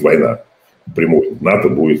значит будет война. Прямой. НАТО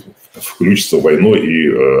будет включиться в войну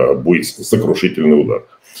и будет сокрушительный удар.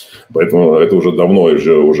 Поэтому это уже давно,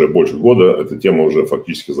 уже больше года, эта тема уже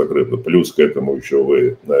фактически закрыта. Плюс к этому еще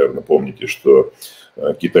вы, наверное, помните, что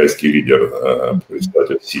китайский лидер,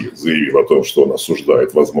 председатель Си, заявил о том, что он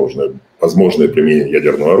осуждает возможное применение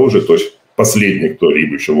ядерного оружия. То есть последний, кто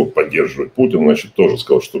либо еще мог поддерживать Путина, значит, тоже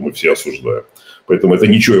сказал, что мы все осуждаем. Поэтому это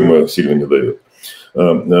ничего ему сильно не дает.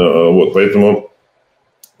 Вот, поэтому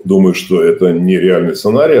думаю, что это не реальный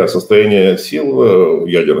сценарий, а состояние сил,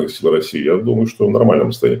 ядерных сил России, я думаю, что в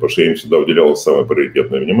нормальном состоянии, потому что я им всегда уделял самое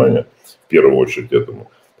приоритетное внимание, в первую очередь этому.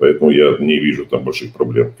 Поэтому я не вижу там больших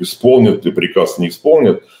проблем. Исполнят ли приказ, не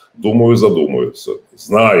исполнят, думаю, задумаются.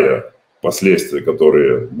 Зная последствия,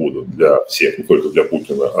 которые будут для всех, не только для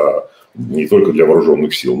Путина, а не только для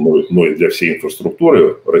вооруженных сил, но и для всей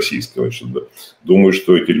инфраструктуры российской, значит, да, думаю,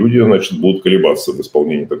 что эти люди, значит, будут колебаться в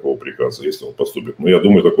исполнении такого приказа, если он поступит. Но я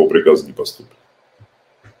думаю, такого приказа не поступит.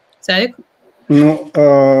 Савик? Ну,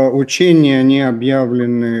 учения, они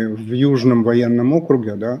объявлены в Южном военном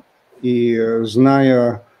округе, да, и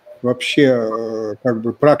зная вообще как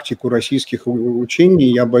бы практику российских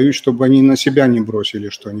учений, я боюсь, чтобы они на себя не бросили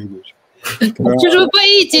что-нибудь. Да. Чего же вы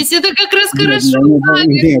боитесь? Это как раз хорошо.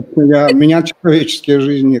 Нет, меня человеческие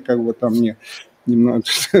жизни как бы там не немного,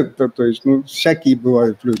 то есть, ну, всякие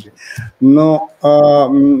бывают люди. Но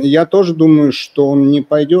я тоже думаю, что он не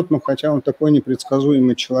пойдет, но хотя он такой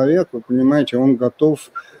непредсказуемый человек, вы понимаете, он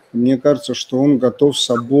готов, мне кажется, что он готов с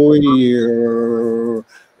собой,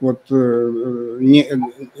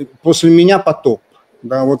 после меня потоп,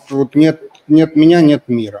 да, вот нет меня, нет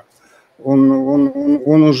мира. Он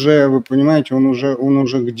уже, вы понимаете, он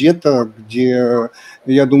уже где-то, где,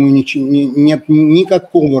 я думаю, нет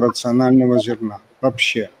никакого рационального зерна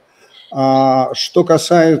вообще. А что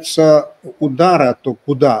касается удара, то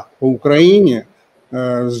куда? По Украине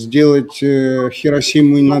сделать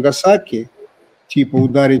Хиросиму и Нагасаки, типа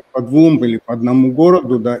ударить по двум или по одному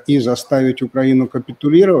городу, да, и заставить Украину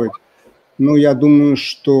капитулировать, ну, я думаю,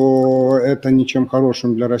 что это ничем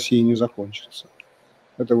хорошим для России не закончится.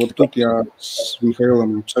 Это вот тут я с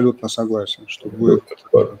Михаилом абсолютно согласен, что будет,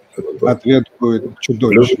 ответ будет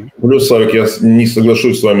чудовищный. Плюс, Савик, я не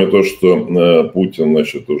соглашусь с вами то, что Путин,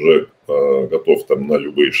 значит, уже готов там на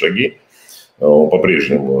любые шаги. Он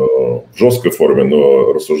по-прежнему в жесткой форме,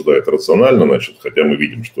 но рассуждает рационально, значит, хотя мы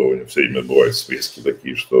видим, что у него все время бывают всплески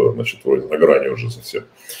такие, что, значит, вроде на грани уже совсем.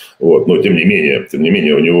 Вот. Но тем не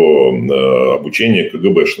менее у него обучение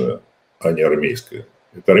КГБшное, а не армейское.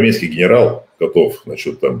 Это армейский генерал готов,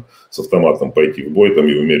 значит, там с автоматом пойти в бой там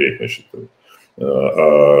и умереть, значит.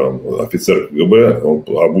 А офицер КГБ, он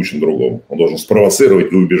обучен другому. Он должен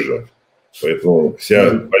спровоцировать и убежать. Поэтому вся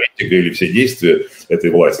политика или все действия этой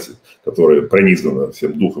власти, которая пронизана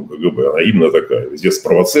всем духом КГБ, она именно такая. Везде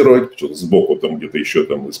спровоцировать, что-то сбоку там где-то еще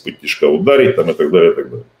там из-под тишка ударить там, и так далее, и так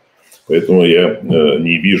далее. Поэтому я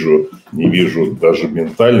не вижу даже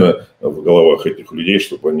ментально в головах этих людей,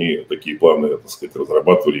 чтобы они такие планы, так сказать,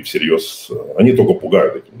 разрабатывали и всерьез. Они только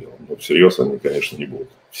пугают этим делом, но всерьез они, конечно, не будут.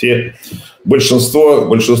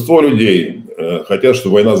 Большинство людей хотят,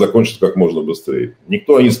 чтобы война закончилась как можно быстрее.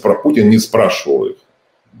 Путин не спрашивал их,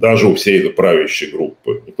 даже у всей этой правящей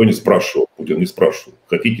группы. Никто не спрашивал, Путин не спрашивал,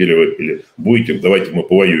 хотите ли вы или будете, давайте мы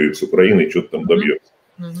повоюем с Украиной и что-то там добьемся.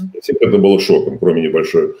 Всем это было шоком, кроме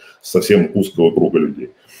небольшого, совсем узкого круга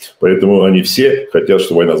людей. Поэтому они все хотят,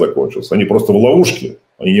 чтобы война закончилась. Они просто в ловушке,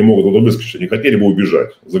 они не могут туда выскочить, они хотели бы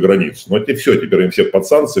убежать за границу. Но это все, теперь им все под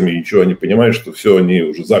санкциями, и ничего, они понимают, что все, они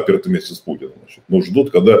уже заперты вместе с Путиным. Ну,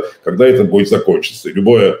 ждут, когда это будет закончиться. И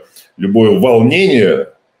любое волнение,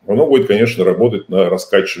 оно будет, конечно, работать на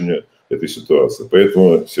раскачивание этой ситуации.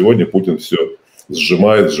 Поэтому сегодня Путин все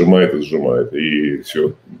сжимает. И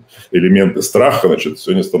все элементы страха, значит,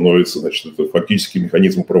 сегодня становится, значит, это фактически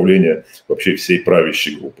механизм управления вообще всей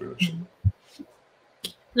правящей группой.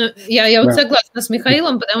 Ну, я вот согласна с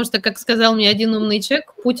Михаилом, потому что, как сказал мне один умный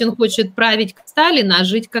человек, Путин хочет править как Сталин, а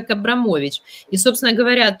жить как Абрамович. И, собственно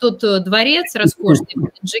говоря, тот дворец роскошный в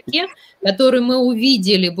Певчихе, который мы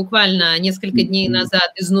увидели буквально несколько дней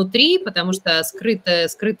назад изнутри, потому что скрытая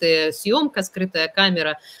съемка, скрытая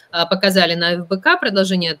камера показали на ФБК,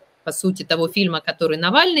 продолжение, по сути, того фильма, который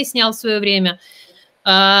Навальный снял в свое время.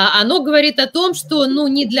 Оно говорит о том, что, ну,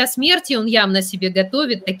 не для смерти он явно себе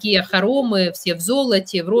готовит такие хоромы, все в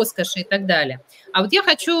золоте, в роскоши и так далее. А вот я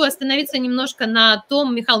хочу остановиться немножко на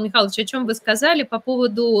том, Михаил Михайлович, о чем вы сказали по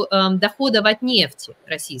поводу доходов от нефти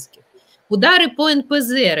российских. Удары по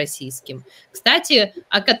НПЗ российским, кстати,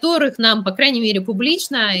 о которых нам, по крайней мере,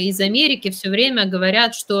 публично из Америки все время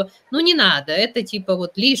говорят, что, ну, не надо, это типа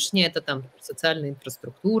вот лишнее, это там социальная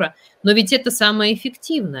инфраструктура, но ведь это самое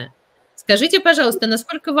эффективное. Скажите, пожалуйста,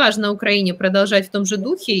 насколько важно Украине продолжать в том же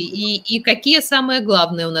духе и какие самые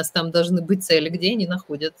главные у нас там должны быть цели, где они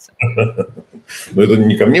находятся? Ну, это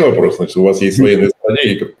не ко мне вопрос, значит, у вас есть военные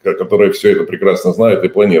стратегии, которые все это прекрасно знают и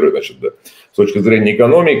планируют, значит, да. С точки зрения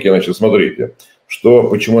экономики, значит, смотрите,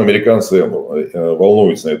 почему американцы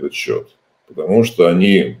волнуются на этот счет. Потому что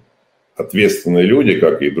они ответственные люди,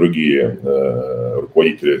 как и другие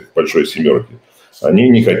руководители большой семерки, они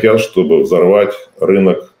не хотят, чтобы взорвать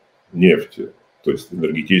рынок нефти, то есть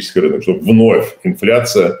энергетический рынок, чтобы вновь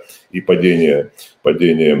инфляция и падение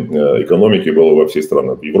экономики было во всей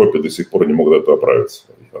стране. В Европе до сих пор не могут это оправиться.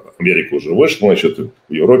 Америка уже вышла, значит, в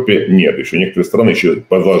Европе нет. Еще некоторые страны еще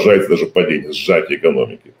продолжается даже падение, сжатие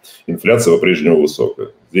экономики. Инфляция по-прежнему высокая.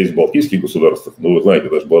 Здесь в балтийских государствах, ну, вы знаете,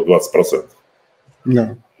 даже было 20%.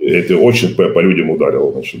 Да. Это очень по людям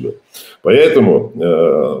ударило. Значит, да. Поэтому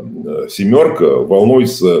 «семерка»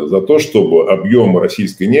 волнуется за то, чтобы объем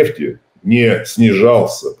российской нефти не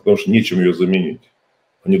снижался, потому что нечем ее заменить.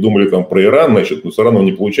 Они думали там про Иран, значит, но с Ираном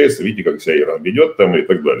не получается, видите, как себя Иран ведет там и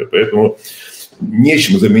так далее. Поэтому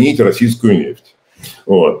нечем заменить российскую нефть.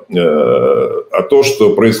 Вот. А то,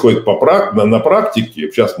 что происходит на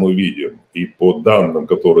практике, сейчас мы видим, и по данным,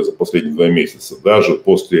 которые за последние 2 месяца, даже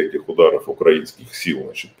после этих ударов украинских сил,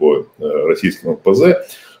 значит, по российскому НПЗ,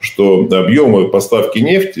 что объемы поставки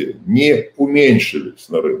нефти не уменьшились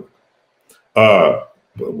на рынок, а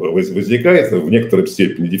возникает в некоторой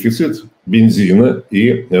степени дефицит бензина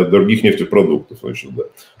и других нефтепродуктов. Значит, да.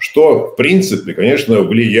 Что, в принципе, конечно,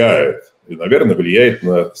 влияет, и, наверное, влияет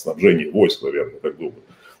на снабжение войск, наверное, так думаю,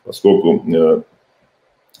 поскольку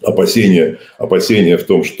опасения в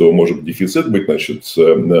том, что может дефицит быть, значит,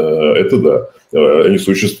 это да, они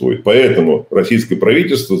существуют. Поэтому российское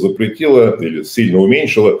правительство запретило или сильно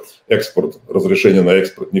уменьшило разрешение на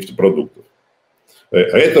экспорт нефтепродуктов. А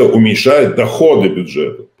это уменьшает доходы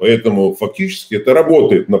бюджета. Поэтому фактически это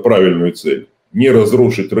работает на правильную цель. Не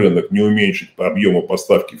разрушить рынок, не уменьшить по объему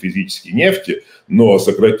поставки физической нефти, но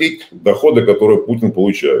сократить доходы, которые Путин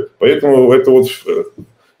получает. Поэтому это вот,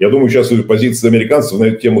 я думаю, сейчас позиция американцев на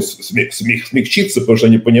эту тему смягчится, потому что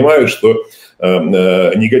они понимают, что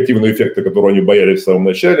негативные эффекты, которые они боялись в самом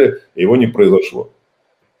начале, его не произошло.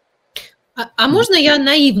 А можно я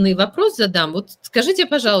наивный вопрос задам? Вот скажите,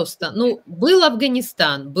 пожалуйста, ну, был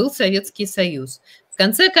Афганистан, был Советский Союз. В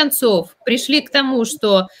конце концов, пришли к тому,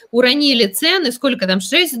 что уронили цены, сколько там,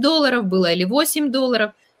 $6 было или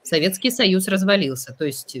 $8, Советский Союз развалился. То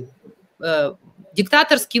есть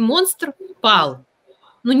диктаторский монстр пал.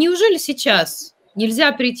 Ну, неужели сейчас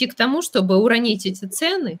нельзя прийти к тому, чтобы уронить эти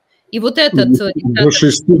цены? И вот этот... До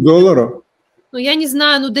 $6? Ну, я не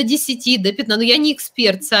знаю, ну, до 10, до 15, ну, я не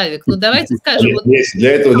эксперт, Савик, ну, давайте скажем...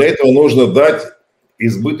 Нет, вот... для этого нужно дать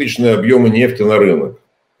избыточные объемы нефти на рынок.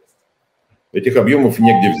 Этих объемов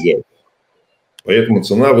негде взять. Поэтому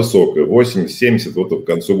цена высокая, 80-70, вот к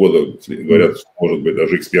концу года, говорят, что, может быть,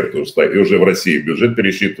 даже эксперты уже в России бюджет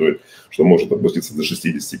пересчитывают, что может опуститься до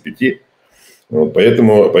 65. Вот,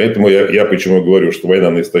 поэтому я почему говорю, что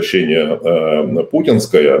война на истощение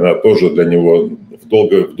путинская, она тоже для него в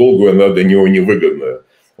долгую она для него невыгодная.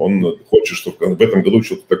 Он хочет, чтобы в этом году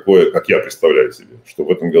что-то такое, как я представляю себе, что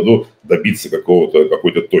в этом году добиться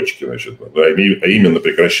какой-то точки, значит, да, а именно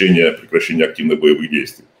прекращение активных боевых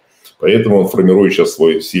действий. Поэтому он формирует сейчас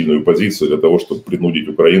свою сильную позицию для того, чтобы принудить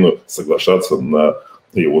Украину соглашаться на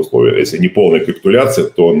его условия. Если не полная капитуляция,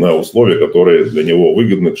 то на условия, которые для него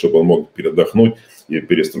выгодны, чтобы он мог передохнуть и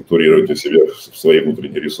переструктурировать для себя свои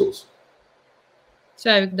внутренние ресурсы.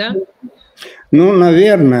 Савик, да? Ну,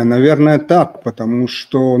 наверное, так, потому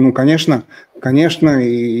что, ну, конечно,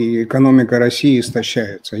 и экономика России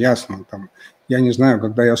истощается, ясно. Там, я не знаю,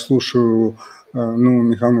 когда я слушаю, ну,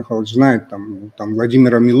 Михаил Михайлович знает, там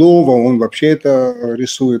Владимира Милова, он вообще это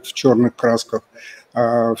рисует в черных красках,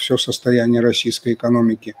 все состояние российской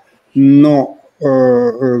экономики. Но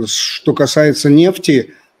что касается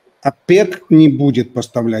нефти, ОПЕК не будет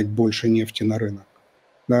поставлять больше нефти на рынок.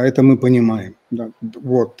 Да, это мы понимаем. Да,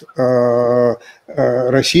 вот.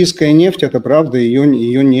 Российская нефть, это правда, ее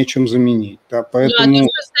нечем заменить. Да, поэтому... Ну, а то,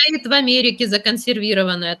 что стоит в Америке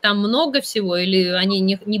законсервированная, там много всего, или они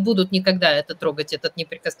не будут никогда это трогать, этот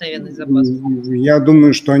неприкосновенный запас? Я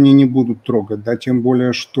думаю, что они не будут трогать, да, тем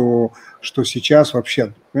более, что сейчас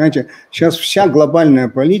вообще, понимаете, сейчас вся глобальная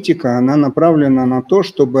политика, она направлена на то,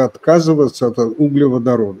 чтобы отказываться от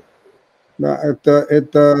углеводорода. Да,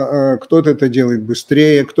 это кто-то это делает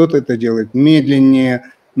быстрее, кто-то это делает медленнее,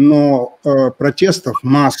 но протестов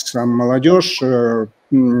масса, молодежь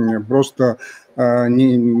просто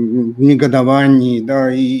негодований,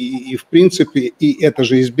 да, и в принципе, и это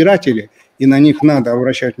же избиратели, и на них надо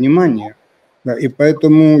обращать внимание. Да, и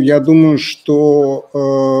поэтому я думаю,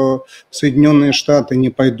 что Соединенные Штаты не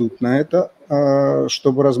пойдут на это,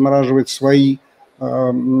 чтобы размораживать свои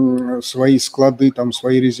склады, там,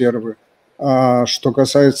 свои резервы. А что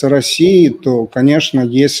касается России, то, конечно,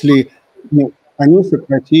 если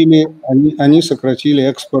они сократили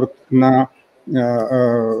экспорт на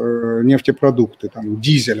нефтепродукты, там,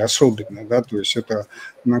 дизель особенно, да, то есть это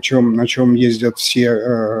на чем ездят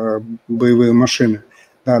все боевые машины,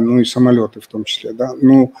 да, ну и самолеты в том числе, да,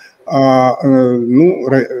 ну, Ну,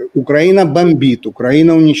 Украина бомбит,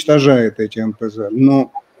 Украина уничтожает эти МПЗ,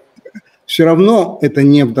 но все равно это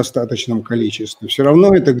не в достаточном количестве, все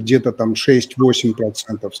равно это где-то там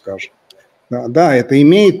 6-8%, скажем. Да, это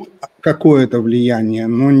имеет какое-то влияние,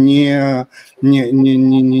 но не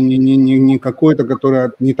какое-то,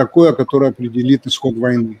 которое, не такое, которое определит исход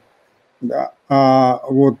войны. Да. А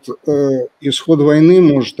вот исход войны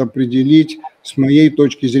может определить, с моей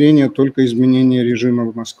точки зрения, только изменение режима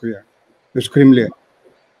в Москве, то есть в Кремле.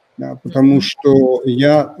 Да, потому что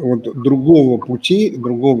другого пути,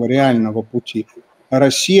 другого реального пути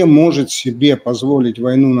Россия может себе позволить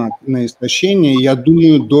войну на истощение, я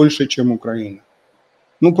думаю, дольше, чем Украина.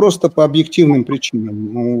 Ну, просто по объективным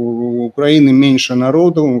причинам. У Украины меньше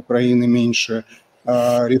народу, у Украины меньше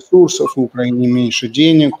ресурсов, у Украины меньше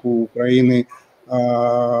денег, у Украины,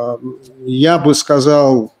 я бы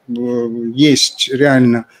сказал, есть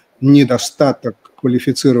реально недостаток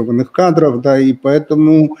квалифицированных кадров, да, и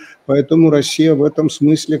поэтому Россия в этом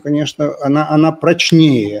смысле, конечно, она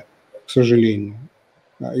прочнее, к сожалению.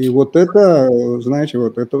 И вот это, знаете,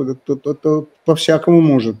 вот это по-всякому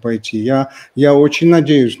может пойти. Я очень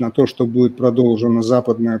надеюсь на то, что будет продолжена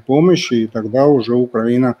западная помощь, и тогда уже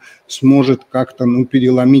Украина сможет как-то,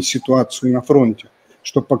 переломить ситуацию на фронте.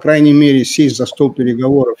 Чтобы, по крайней мере, сесть за стол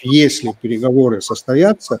переговоров, если переговоры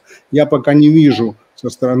состоятся. Я пока не вижу со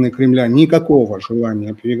стороны Кремля никакого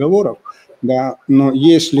желания переговоров, да, но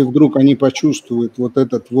если вдруг они почувствуют вот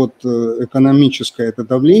это экономическое это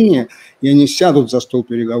давление, и они сядут за стол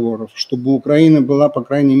переговоров, чтобы у Украины была, по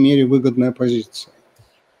крайней мере, выгодная позиция.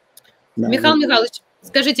 Да. Михаил Михайлович,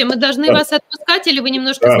 скажите, мы должны вас отпускать, или вы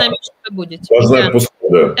немножко с нами что-то будете? Должны отпускать,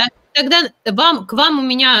 да. Тогда к вам у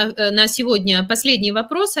меня на сегодня последний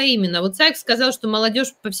вопрос, а именно, вот Савик сказал, что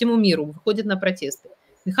молодежь по всему миру выходит на протесты.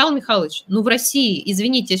 Михаил Михайлович, в России,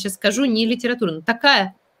 извините, я сейчас скажу не литературно,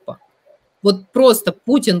 такая, вот просто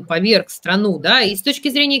Путин поверг страну, да, и с точки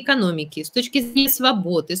зрения экономики, и с точки зрения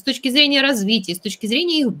свободы, и с точки зрения развития, и с точки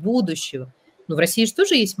зрения их будущего. Но в России же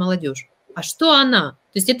тоже есть молодежь. А что она?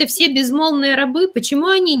 То есть это все безмолвные рабы, почему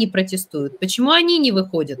они не протестуют, почему они не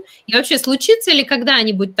выходят? И вообще случится ли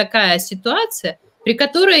когда-нибудь такая ситуация, при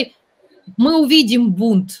которой мы увидим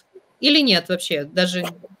бунт или нет вообще? Даже...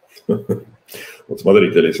 Вот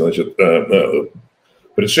смотрите, Алеся, значит,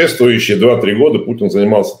 предшествующие 2-3 года Путин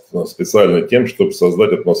занимался специально тем, чтобы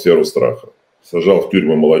создать атмосферу страха. Сажал в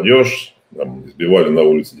тюрьмы молодежь, там, избивали на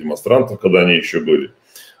улице демонстрантов, когда они еще были.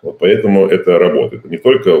 Вот поэтому это работает. Не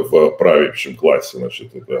только в правящем классе,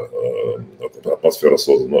 значит, эта атмосфера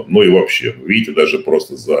создана, но и вообще. Видите, даже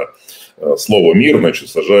просто за слово «мир», значит,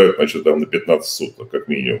 сажают, значит, там, на 15 суток, как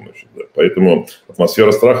минимум. Значит, да. Поэтому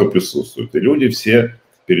атмосфера страха присутствует. И люди все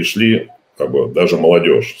перешли, даже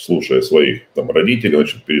молодежь, слушая своих там родителей,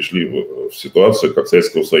 значит, перешли в ситуацию, как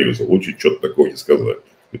Советского Союза. Лучше что-то такое не сказать.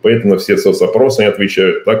 И поэтому на все соцопросы они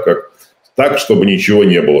отвечают так, чтобы ничего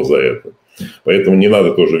не было за это. Поэтому не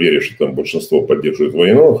надо тоже верить, что там большинство поддерживает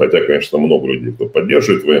войну, хотя, конечно, много людей, кто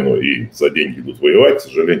поддерживает войну и за деньги идут воевать, к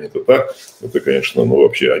сожалению, это так. Это, конечно,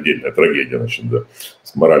 вообще отдельная трагедия, значит, да,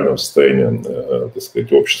 с моральным состоянием, так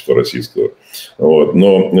сказать, общества российского. Вот.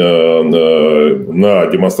 Но на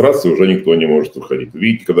демонстрации уже никто не может выходить.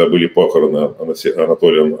 Видите, когда были похороны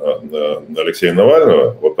Алексея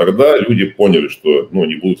Навального, вот тогда люди поняли, что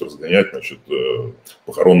не будут разгонять, значит,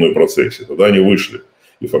 похоронную процессию. Тогда они вышли.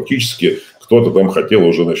 И фактически кто-то там хотел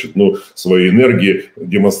уже, значит, свои энергии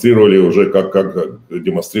демонстрировали уже, как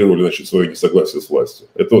демонстрировали, значит, свое несогласие с властью.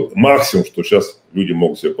 Это вот максимум, что сейчас люди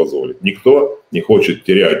могут себе позволить. Никто не хочет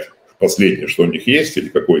терять последнее, что у них есть, или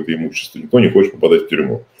какое-то имущество. Никто не хочет попадать в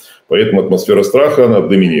тюрьму. Поэтому атмосфера страха, она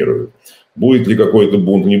доминирует. Будет ли какой-то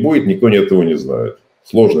бунт, не будет, никто этого не знает.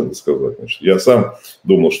 Сложно это сказать. Значит. Я сам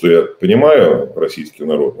думал, что я понимаю российский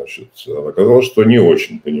народ, значит, а оказалось, что не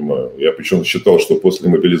очень понимаю. Я причем считал, что после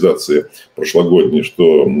мобилизации прошлогодней,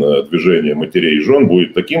 что движение матерей и жен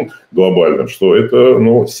будет таким глобальным, что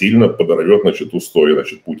это сильно подорвет, значит, устои,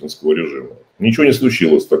 значит, путинского режима. Ничего не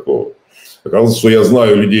случилось такого. Оказалось, что я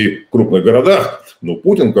знаю людей в крупных городах, но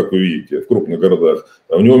Путин, как вы видите, в крупных городах,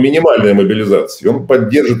 у него минимальная мобилизация. И он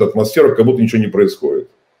поддержит атмосферу, как будто ничего не происходит.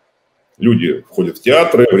 Люди входят в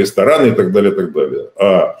театры, в рестораны и так далее, и так далее.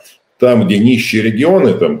 А там, где нищие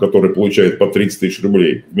регионы, там, которые получают по 30 тысяч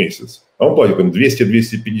рублей в месяц, а он платит им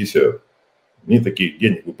 200-250. Не таких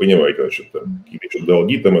денег, вы понимаете, значит, там, какие-то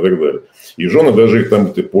долги там и так далее. И жены даже их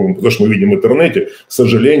там, потому что мы видим в интернете, к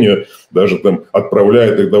сожалению, даже там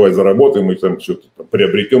отправляют их, давай заработаем, и там что-то там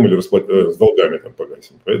приобретем или с долгами там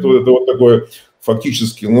погасим. Поэтому это вот такое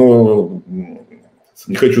фактически,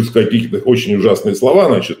 не хочу сказать какие-то очень ужасные слова,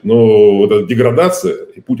 значит, но вот эта деградация,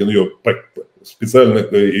 и Путин ее специально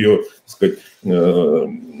ее, так сказать,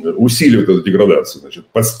 усиливает эту деградацию, значит,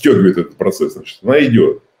 подстегивает этот процесс, значит, она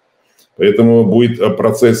идет. Поэтому будет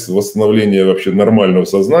процесс восстановления вообще нормального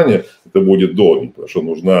сознания, это будет долгий, потому что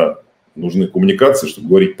нужны коммуникации, чтобы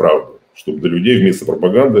говорить правду, чтобы до людей вместо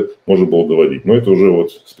пропаганды можно было доводить. Но это уже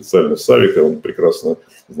вот специально Савика, он прекрасно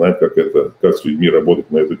знает, как с людьми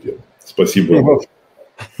работать на эту тему. Спасибо вам.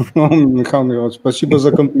 Михаил Михайлович, спасибо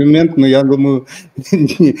за комплимент, но я думаю,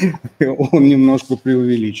 он немножко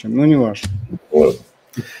преувеличен, но не ваш. Ладно.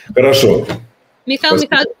 Хорошо. Михаил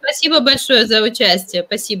Михайлович, спасибо большое за участие.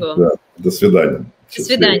 Спасибо вам. Да. До свидания. До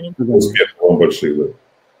свидания. Успехов вам больших. Да.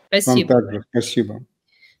 Спасибо. Вам также спасибо.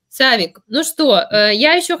 Савик, ну что,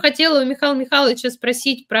 я еще хотела у Михаила Михайловича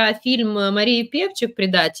спросить про фильм Марии Певчих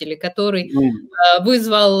 «Предатели», который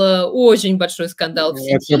вызвал очень большой скандал в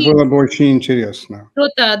сети. Это было бы очень интересно.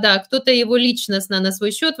 Кто-то его личностно на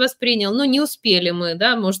свой счет воспринял, но не успели мы,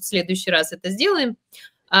 да, может, в следующий раз это сделаем.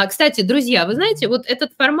 Кстати, друзья, вы знаете, вот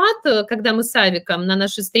этот формат, когда мы с Савиком на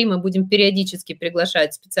наши стримы будем периодически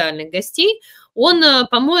приглашать специальных гостей, он,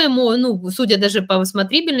 по-моему, ну, судя даже по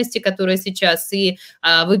смотрибельности, которая сейчас, и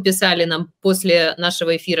вы писали нам после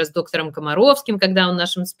нашего эфира с доктором Комаровским, когда он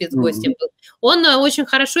нашим спецгостем был, он очень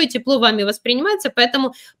хорошо и тепло вами воспринимается,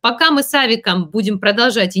 поэтому пока мы с Савиком будем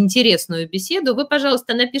продолжать интересную беседу, вы,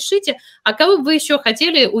 пожалуйста, напишите, а кого бы вы еще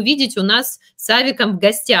хотели увидеть у нас с Савиком в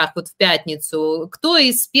гостях вот в пятницу, кто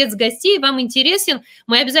из спецгостей вам интересен,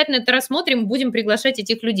 мы обязательно это рассмотрим, будем приглашать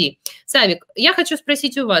этих людей. Савик, я хочу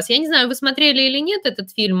спросить у вас, я не знаю, вы смотрели или нет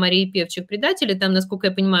этот фильм Марии Певчих «Предатели», там, насколько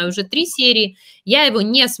я понимаю, уже 3 серии, я его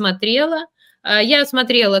не смотрела, я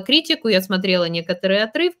смотрела критику, я смотрела некоторые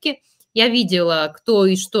отрывки, я видела, кто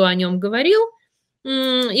и что о нем говорил,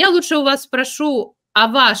 я лучше у вас спрошу о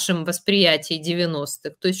вашем восприятии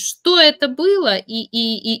 90-х, то есть что это было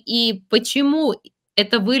и почему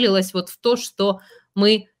это вылилось вот в то, что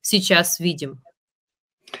мы сейчас видим.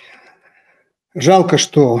 Жалко,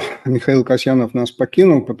 что Михаил Касьянов нас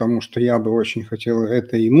покинул, потому что я бы очень хотел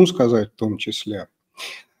это ему сказать в том числе.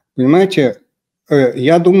 Понимаете,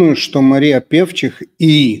 я думаю, что Мария Певчих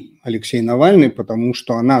и Алексей Навальный, потому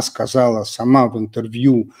что она сказала сама в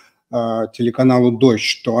интервью телеканалу «Дождь»,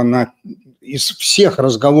 что она из всех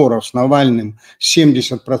разговоров с Навальным,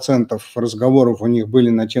 70% разговоров у них были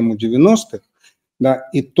на тему 90-х, да,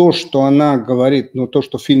 и то, что она говорит, ну, то,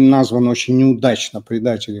 что фильм назван очень неудачно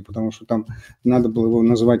 «Предатели», потому что там надо было его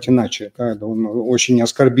называть иначе, да, это очень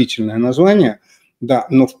оскорбительное название, да,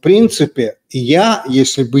 но в принципе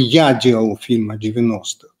если бы я делал фильм о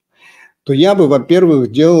 90-х, то я бы,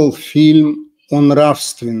 во-первых, делал фильм о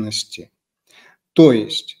нравственности, то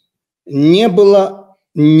есть не было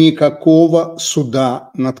никакого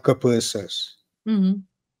суда над КПСС,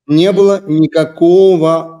 не было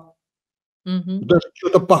никакого даже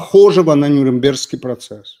что-то похожего на Нюрнбергский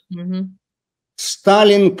процесс.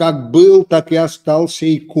 Сталин как был, так и остался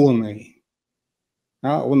иконой.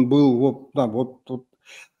 Он был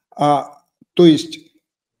то есть,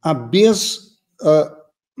 без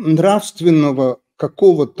нравственного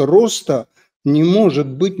какого-то роста не может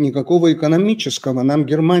быть никакого экономического. Нам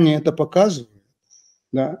Германия это показывает.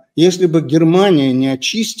 Да? Если бы Германия не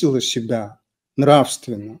очистила себя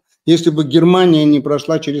нравственно, если бы Германия не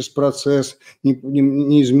прошла через процесс,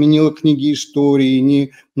 не изменила книги истории,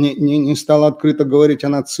 не стала открыто говорить о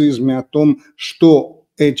нацизме, о том, что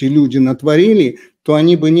эти люди натворили, то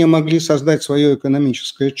они бы не могли создать свое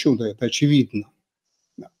экономическое чудо, это очевидно.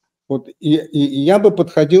 Вот, и я бы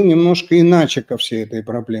подходил немножко иначе ко всей этой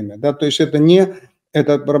проблеме. Да? То есть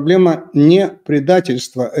эта проблема не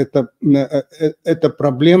предательства, это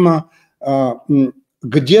проблема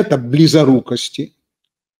где-то близорукости.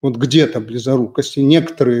 Вот где-то близорукости.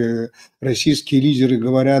 Некоторые российские лидеры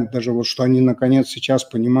говорят даже, вот, что они наконец сейчас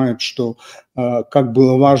понимают, что как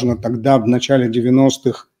было важно тогда, в начале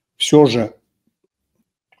 90-х, все же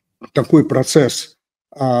такой процесс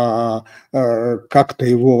как-то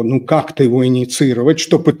его инициировать,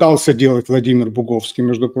 что пытался делать Владимир Буговский,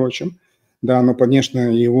 между прочим. Да, но, конечно,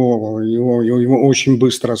 его очень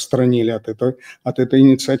быстро отстранили от этой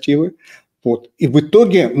инициативы. Вот. И в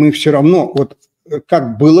итоге мы все равно... Вот,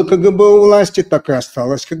 как было КГБ у власти, так и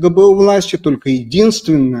осталось КГБ у власти, только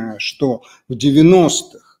единственное, что в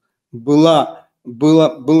 90-х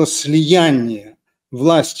было слияние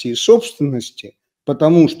власти и собственности,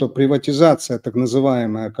 потому что приватизация, так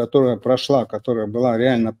называемая, которая прошла, которая была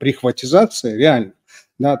реально прихватизация, реально,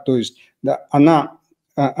 да, то есть да,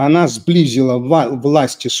 она сблизила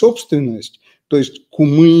власть и собственность, то есть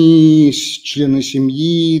кумы, члены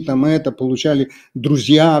семьи, там это, получали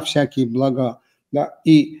друзья всякие блага. Да,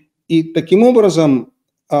 и таким образом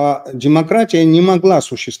демократия не могла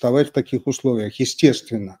существовать в таких условиях,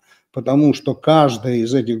 естественно, потому что каждая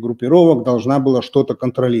из этих группировок должна была что-то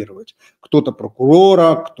контролировать. Кто-то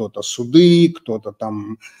прокурора, кто-то суды, кто-то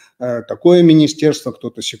там такое министерство,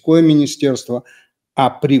 кто-то сякое министерство. А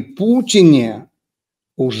при Путине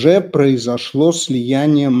уже произошло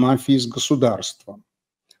слияние мафии с государством.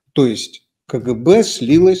 То есть КГБ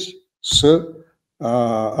слилось с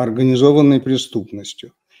организованной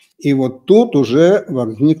преступностью. И вот тут уже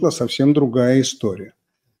возникла совсем другая история.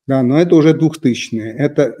 Да, но это уже 2000-е.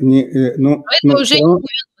 Это не... это уже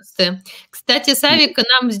 90-е. Кстати, Савик,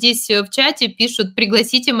 нам здесь в чате пишут: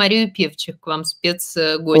 пригласите Марию Певчих к вам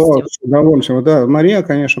спецгостем. С удовольствием. Да, Мария,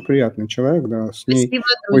 конечно, приятный человек. Да, с ней спасибо,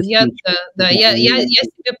 друзья. Да, я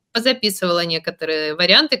себе позаписывала некоторые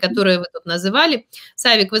варианты, которые вы тут называли.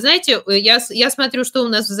 Савик, вы знаете, я смотрю, что у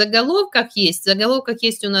нас в заголовках есть. В заголовках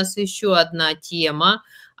есть у нас еще одна тема,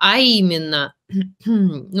 а именно,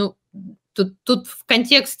 ну, тут в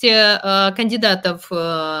контексте кандидатов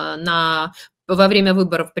во время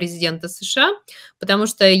выборов президента США, потому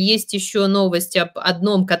что есть еще новость об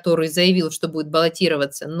одном, который заявил, что будет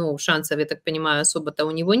баллотироваться. Ну, шансов, я так понимаю, особо-то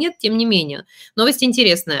у него нет, тем не менее. Новость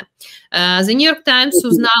интересная. The New York Times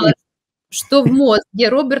узнала, что в мозге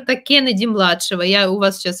Роберта Кеннеди-младшего, я у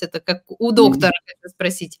вас сейчас это как у доктора хочу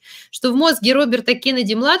спросить, что в мозге Роберта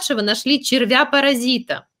Кеннеди-младшего нашли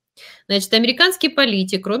червя-паразита. Значит, американский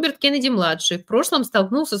политик Роберт Кеннеди-младший в прошлом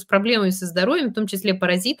столкнулся с проблемами со здоровьем, в том числе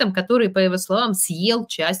паразитом, который, по его словам, съел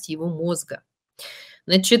часть его мозга.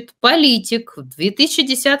 Значит, политик в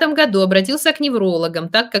 2010 году обратился к неврологам,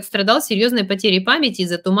 так как страдал серьезной потерей памяти и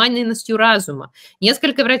затуманенностью разума.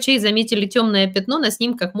 Несколько врачей заметили темное пятно на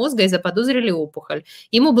снимках мозга и заподозрили опухоль.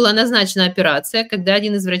 Ему была назначена операция, когда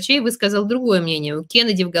один из врачей высказал другое мнение. У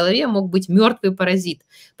Кеннеди в голове мог быть мертвый паразит.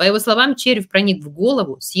 По его словам, червь проник в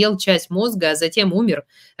голову, съел часть мозга, а затем умер,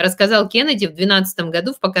 рассказал Кеннеди в 2012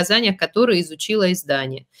 году в показаниях, которые изучило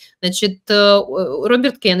издание. Значит,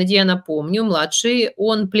 Роберт Кеннеди, я напомню, младший,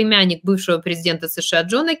 он племянник бывшего президента США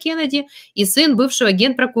Джона Кеннеди и сын бывшего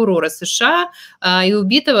генпрокурора США и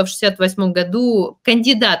убитого в 1968 году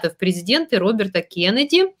кандидата в президенты Роберта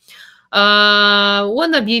Кеннеди.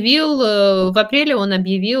 Он объявил, в апреле он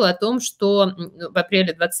объявил о том, что, в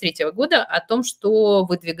апреле 23 года, о том, что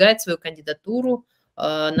выдвигает свою кандидатуру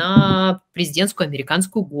на президентскую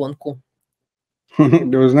американскую гонку.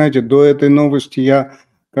 Вы знаете, до этой новости я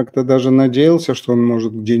как-то даже надеялся, что он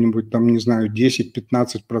может где-нибудь там, не знаю,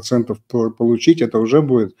 10-15% получить. Это уже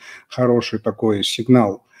будет хороший такой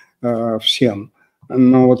сигнал всем.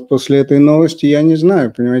 Но вот после этой новости я не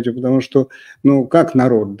знаю, понимаете, потому что, ну, как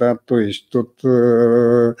народ, да, то есть тут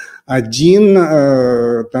один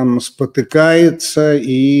там спотыкается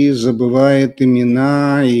и забывает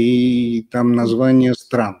имена и там названия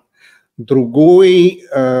стран. Другой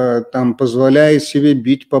там позволяет себе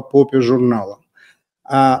бить по попе журналом.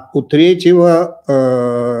 А у третьего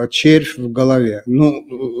червь в голове, ну,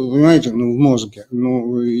 понимаете, ну, в мозге.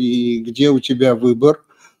 Ну, и где у тебя выбор?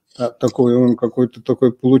 Такой он какой-то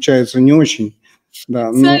такой получается не очень.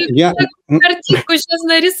 Да, но я картинку сейчас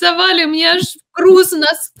нарисовали, мне аж грустно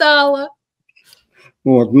стало.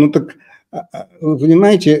 Вот, ну так,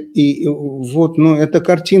 понимаете, и вот, ну, это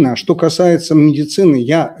картина. Что касается медицины,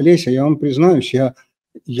 Леся, я вам признаюсь, я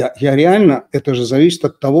реально, это же зависит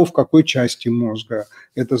от того, в какой части мозга.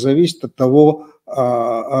 Это зависит от того,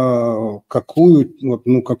 какую, вот,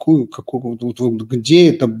 ну, где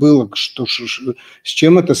это было, с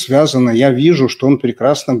чем это связано. Я вижу, что он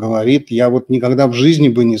прекрасно говорит. Я вот никогда в жизни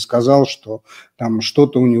бы не сказал, что там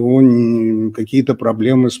что-то у него, какие-то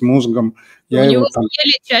проблемы с мозгом. У него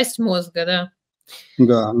съели часть мозга, да.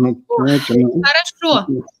 Да, ну, понимаете. Ну, хорошо.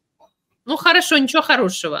 Ну, хорошо, ничего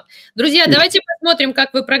хорошего. Друзья, давайте посмотрим,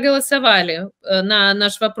 как вы проголосовали на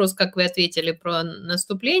наш вопрос, как вы ответили про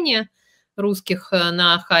наступление русских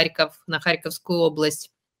на Харьков, на Харьковскую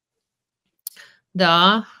область.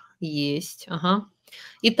 Да, есть. Ага.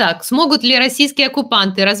 Итак, смогут ли российские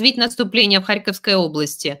оккупанты развить наступление в Харьковской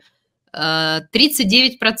области?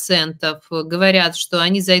 39% говорят, что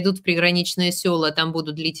они зайдут в приграничные села, там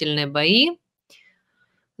будут длительные бои.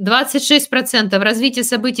 26% развитие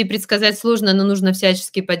событий предсказать сложно, но нужно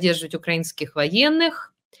всячески поддерживать украинских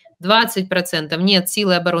военных. 20% нет,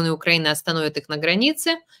 силы обороны Украины остановят их на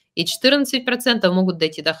границе. И 14% могут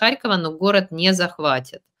дойти до Харькова, но город не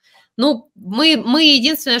захватят. Ну, мы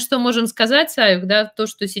единственное, что можем сказать, Савик, да, то,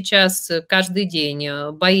 что сейчас каждый день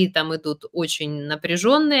бои там идут очень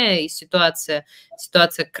напряженные, и ситуация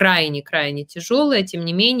крайне-крайне тяжелая. Тем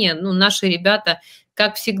не менее, ну, наши ребята,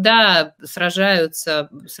 как всегда, сражаются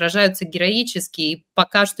героически, и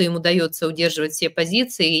пока что им удается удерживать все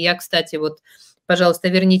позиции. И я, кстати, вот пожалуйста,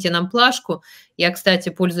 верните нам плашку. Я, кстати,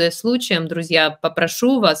 пользуясь случаем, друзья,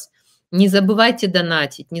 попрошу вас, не забывайте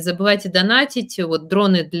донатить. Не забывайте донатить. Вот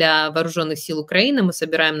дроны для вооруженных сил Украины. Мы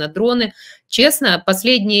собираем на дроны. Честно,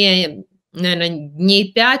 последние, наверное,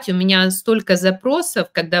 дней 5 у меня столько запросов,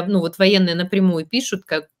 когда вот военные напрямую пишут,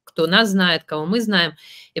 кто нас знает, кого мы знаем,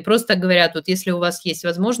 и просто говорят, вот если у вас есть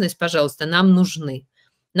возможность, пожалуйста, нам нужны.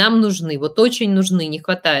 Нам нужны, вот очень нужны, не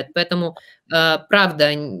хватает. Поэтому,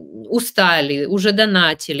 правда, устали, уже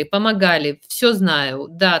донатили, помогали, все знаю,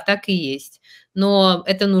 да, так и есть. Но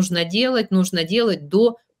это нужно делать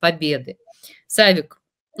до победы. Савик,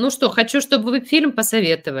 ну что, хочу, чтобы вы фильм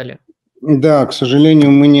посоветовали. Да, к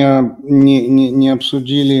сожалению, мы не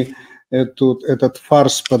обсудили этот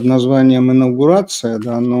фарс под названием «Инаугурация»,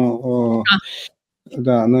 да, но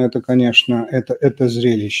это, конечно, это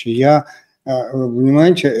зрелище.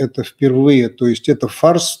 Понимаете, это впервые, то есть это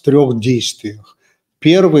фарс в 3 действиях.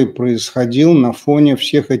 Первый происходил на фоне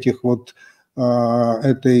всех этих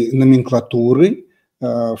этой номенклатуры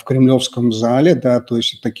в Кремлевском зале, да, то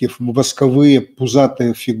есть такие восковые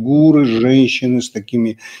пузатые фигуры, женщины с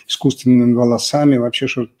такими искусственными волосами, вообще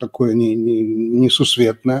что-то такое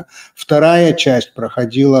несусветное. Вторая часть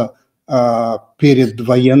проходила перед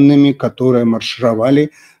военными, которые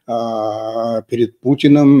маршировали перед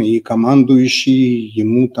Путиным, и командующий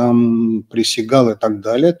ему там присягал и так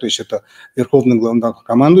далее. То есть это верховный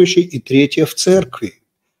главнокомандующий. И третье в церкви.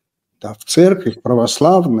 Да, в церкви, в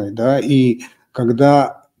православной, да, и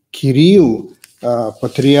когда Кирилл,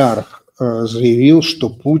 патриарх, заявил, что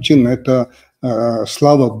Путин – это,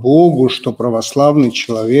 слава Богу, что православный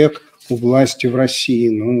человек у власти в России,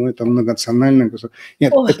 ну, это многонациональное государство.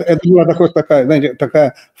 Нет, это была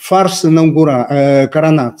такая фарс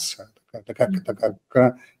коронация, такая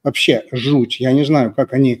вообще жуть. Я не знаю,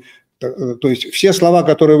 как они, то есть все слова,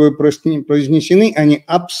 которые вы произнесены, они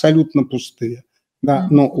абсолютно пустые. Да,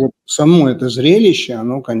 но вот само это зрелище,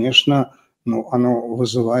 оно, конечно, оно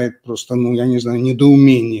вызывает просто, я не знаю,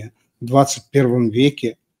 недоумение в 21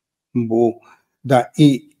 веке. Да,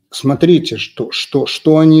 и смотрите,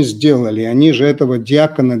 что они сделали. Они же этого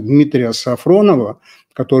диакона Дмитрия Сафронова,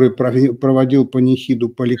 который проводил панихиду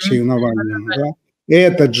по Алексею Навальному, да,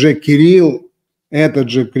 этот же Кирилл,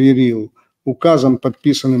 указом,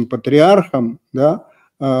 подписанным патриархом, да,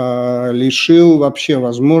 лишил вообще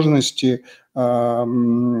возможности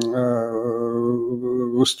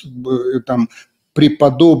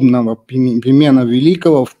преподобного Пимена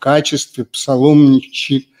Великого в качестве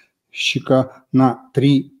псаломщика на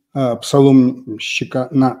 3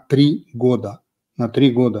 года. На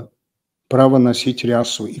 3 года. Право носить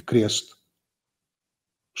рясу и крест.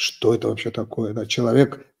 Что это вообще такое? Да,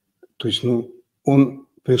 человек, то есть, он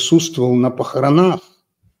присутствовал на похоронах.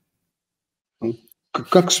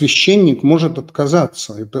 Как священник может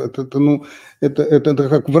отказаться? Это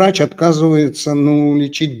как врач отказывается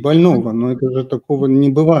лечить больного, но это же такого не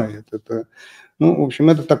бывает. В общем,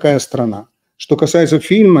 это такая страна. Что касается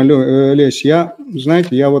фильма, Лесь, я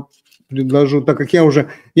вот предложу, так как я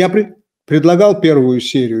предлагал первую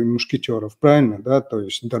серию «Мушкетеров», правильно, да, то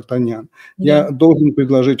есть «Д'Артаньян», я должен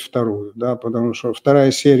предложить вторую, да, потому что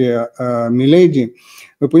вторая серия «Миледи»,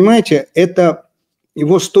 вы понимаете,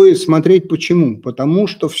 его стоит смотреть. Почему? Потому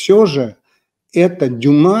что все же это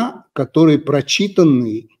Дюма, который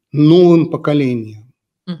прочитанный новым поколением.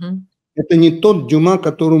 Это не тот Дюма, к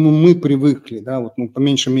которому мы привыкли, да, вот, по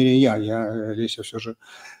меньшей мере я Леся, все же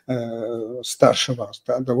старше вас,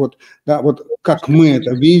 да, вот как мы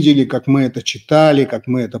это видели, как мы это читали, как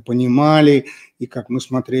мы это понимали, и как мы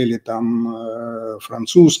смотрели там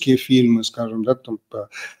французские фильмы, скажем, да, там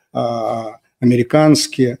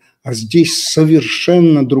американские. А здесь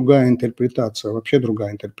совершенно другая интерпретация, вообще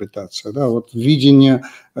другая интерпретация, да, вот видение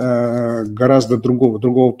гораздо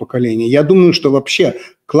другого поколения. Я думаю, что вообще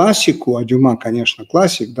классику, а Дюма, конечно,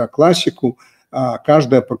 классик, да, классику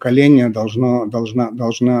каждое поколение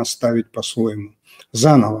должна ставить по-своему,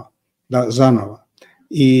 заново, да, заново.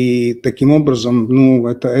 И таким образом,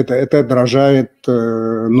 это отражает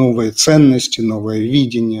новые ценности, новое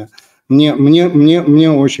видение.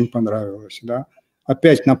 Мне очень понравилось, да.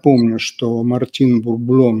 Опять напомню, что Мартин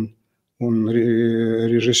Бурблон, он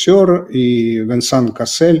режиссер, и Венсан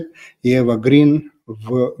Кассель, и Эва Грин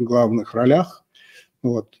в главных ролях.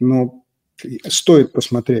 Вот. Но стоит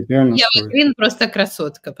посмотреть, реально стоит. Эва Грин просто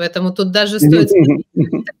красотка, поэтому тут даже стоит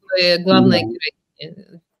смотреть главной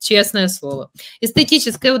героине. Честное слово.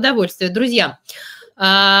 Эстетическое удовольствие. Друзья,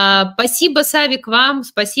 Спасибо, Савик, вам.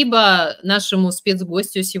 Спасибо нашему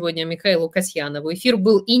спецгостю сегодня, Михаилу Касьянову. Эфир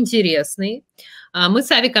был интересный. Мы с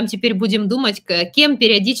Савиком теперь будем думать, кем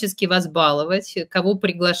периодически вас баловать, кого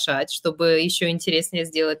приглашать, чтобы еще интереснее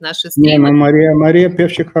сделать наши стримы. Не, ну Мария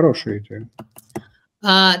Певчих хорошая идея.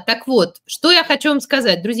 Так вот, что я хочу вам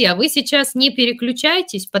сказать, друзья, вы сейчас не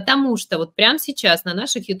переключайтесь, потому что вот прямо сейчас на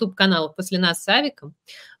наших YouTube-каналах после нас с Савиком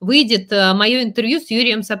выйдет мое интервью с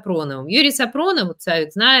Юрием Сапроновым. Юрий Сапронов, вот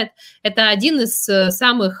Савик знает, это один из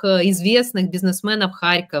самых известных бизнесменов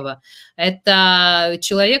Харькова. Это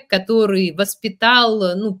человек, который воспитал,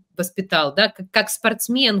 да, как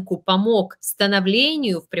спортсменку помог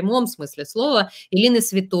становлению, в прямом смысле слова, Елены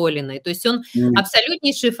Свитолиной. То есть он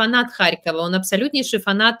абсолютнейший фанат Харькова, он абсолютнейший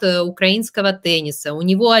фанат украинского тенниса. У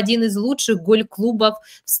него один из лучших гольф-клубов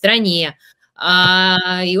в стране.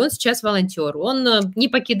 И он сейчас волонтер. Он не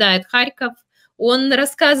покидает Харьков. Он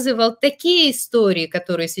рассказывал такие истории,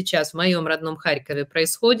 которые сейчас в моем родном Харькове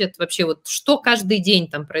происходят. Вообще вот что каждый день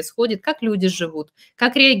там происходит, как люди живут,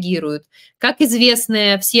 как реагируют, как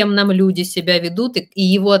известные всем нам люди себя ведут и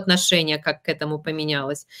его отношение как к этому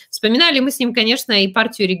поменялось. Вспоминали мы с ним, конечно, и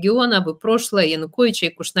партию регионов, и прошлое, и Януковича, и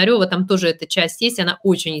Кушнарева. Там тоже эта часть есть, она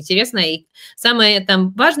очень интересная. И самое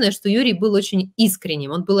там важное, что Юрий был очень искренним,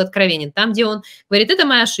 он был откровенен. Там, где он говорит, это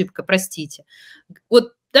моя ошибка, простите.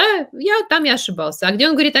 Вот да, я ошибался. А где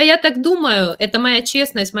он говорит, а я так думаю, это моя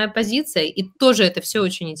честность, моя позиция, и тоже это все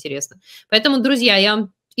очень интересно. Поэтому, друзья, я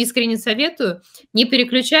вам искренне советую, не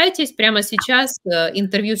переключайтесь, прямо сейчас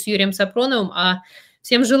интервью с Юрием Сапроновым, а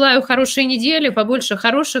всем желаю хорошей недели, побольше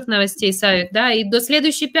хороших новостей, Савик, да, и до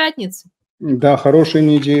следующей пятницы. Да, хорошей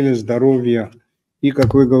недели, здоровья и,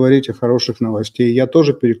 как вы говорите, хороших новостей. Я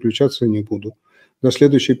тоже переключаться не буду. До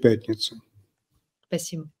следующей пятницы.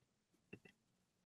 Спасибо.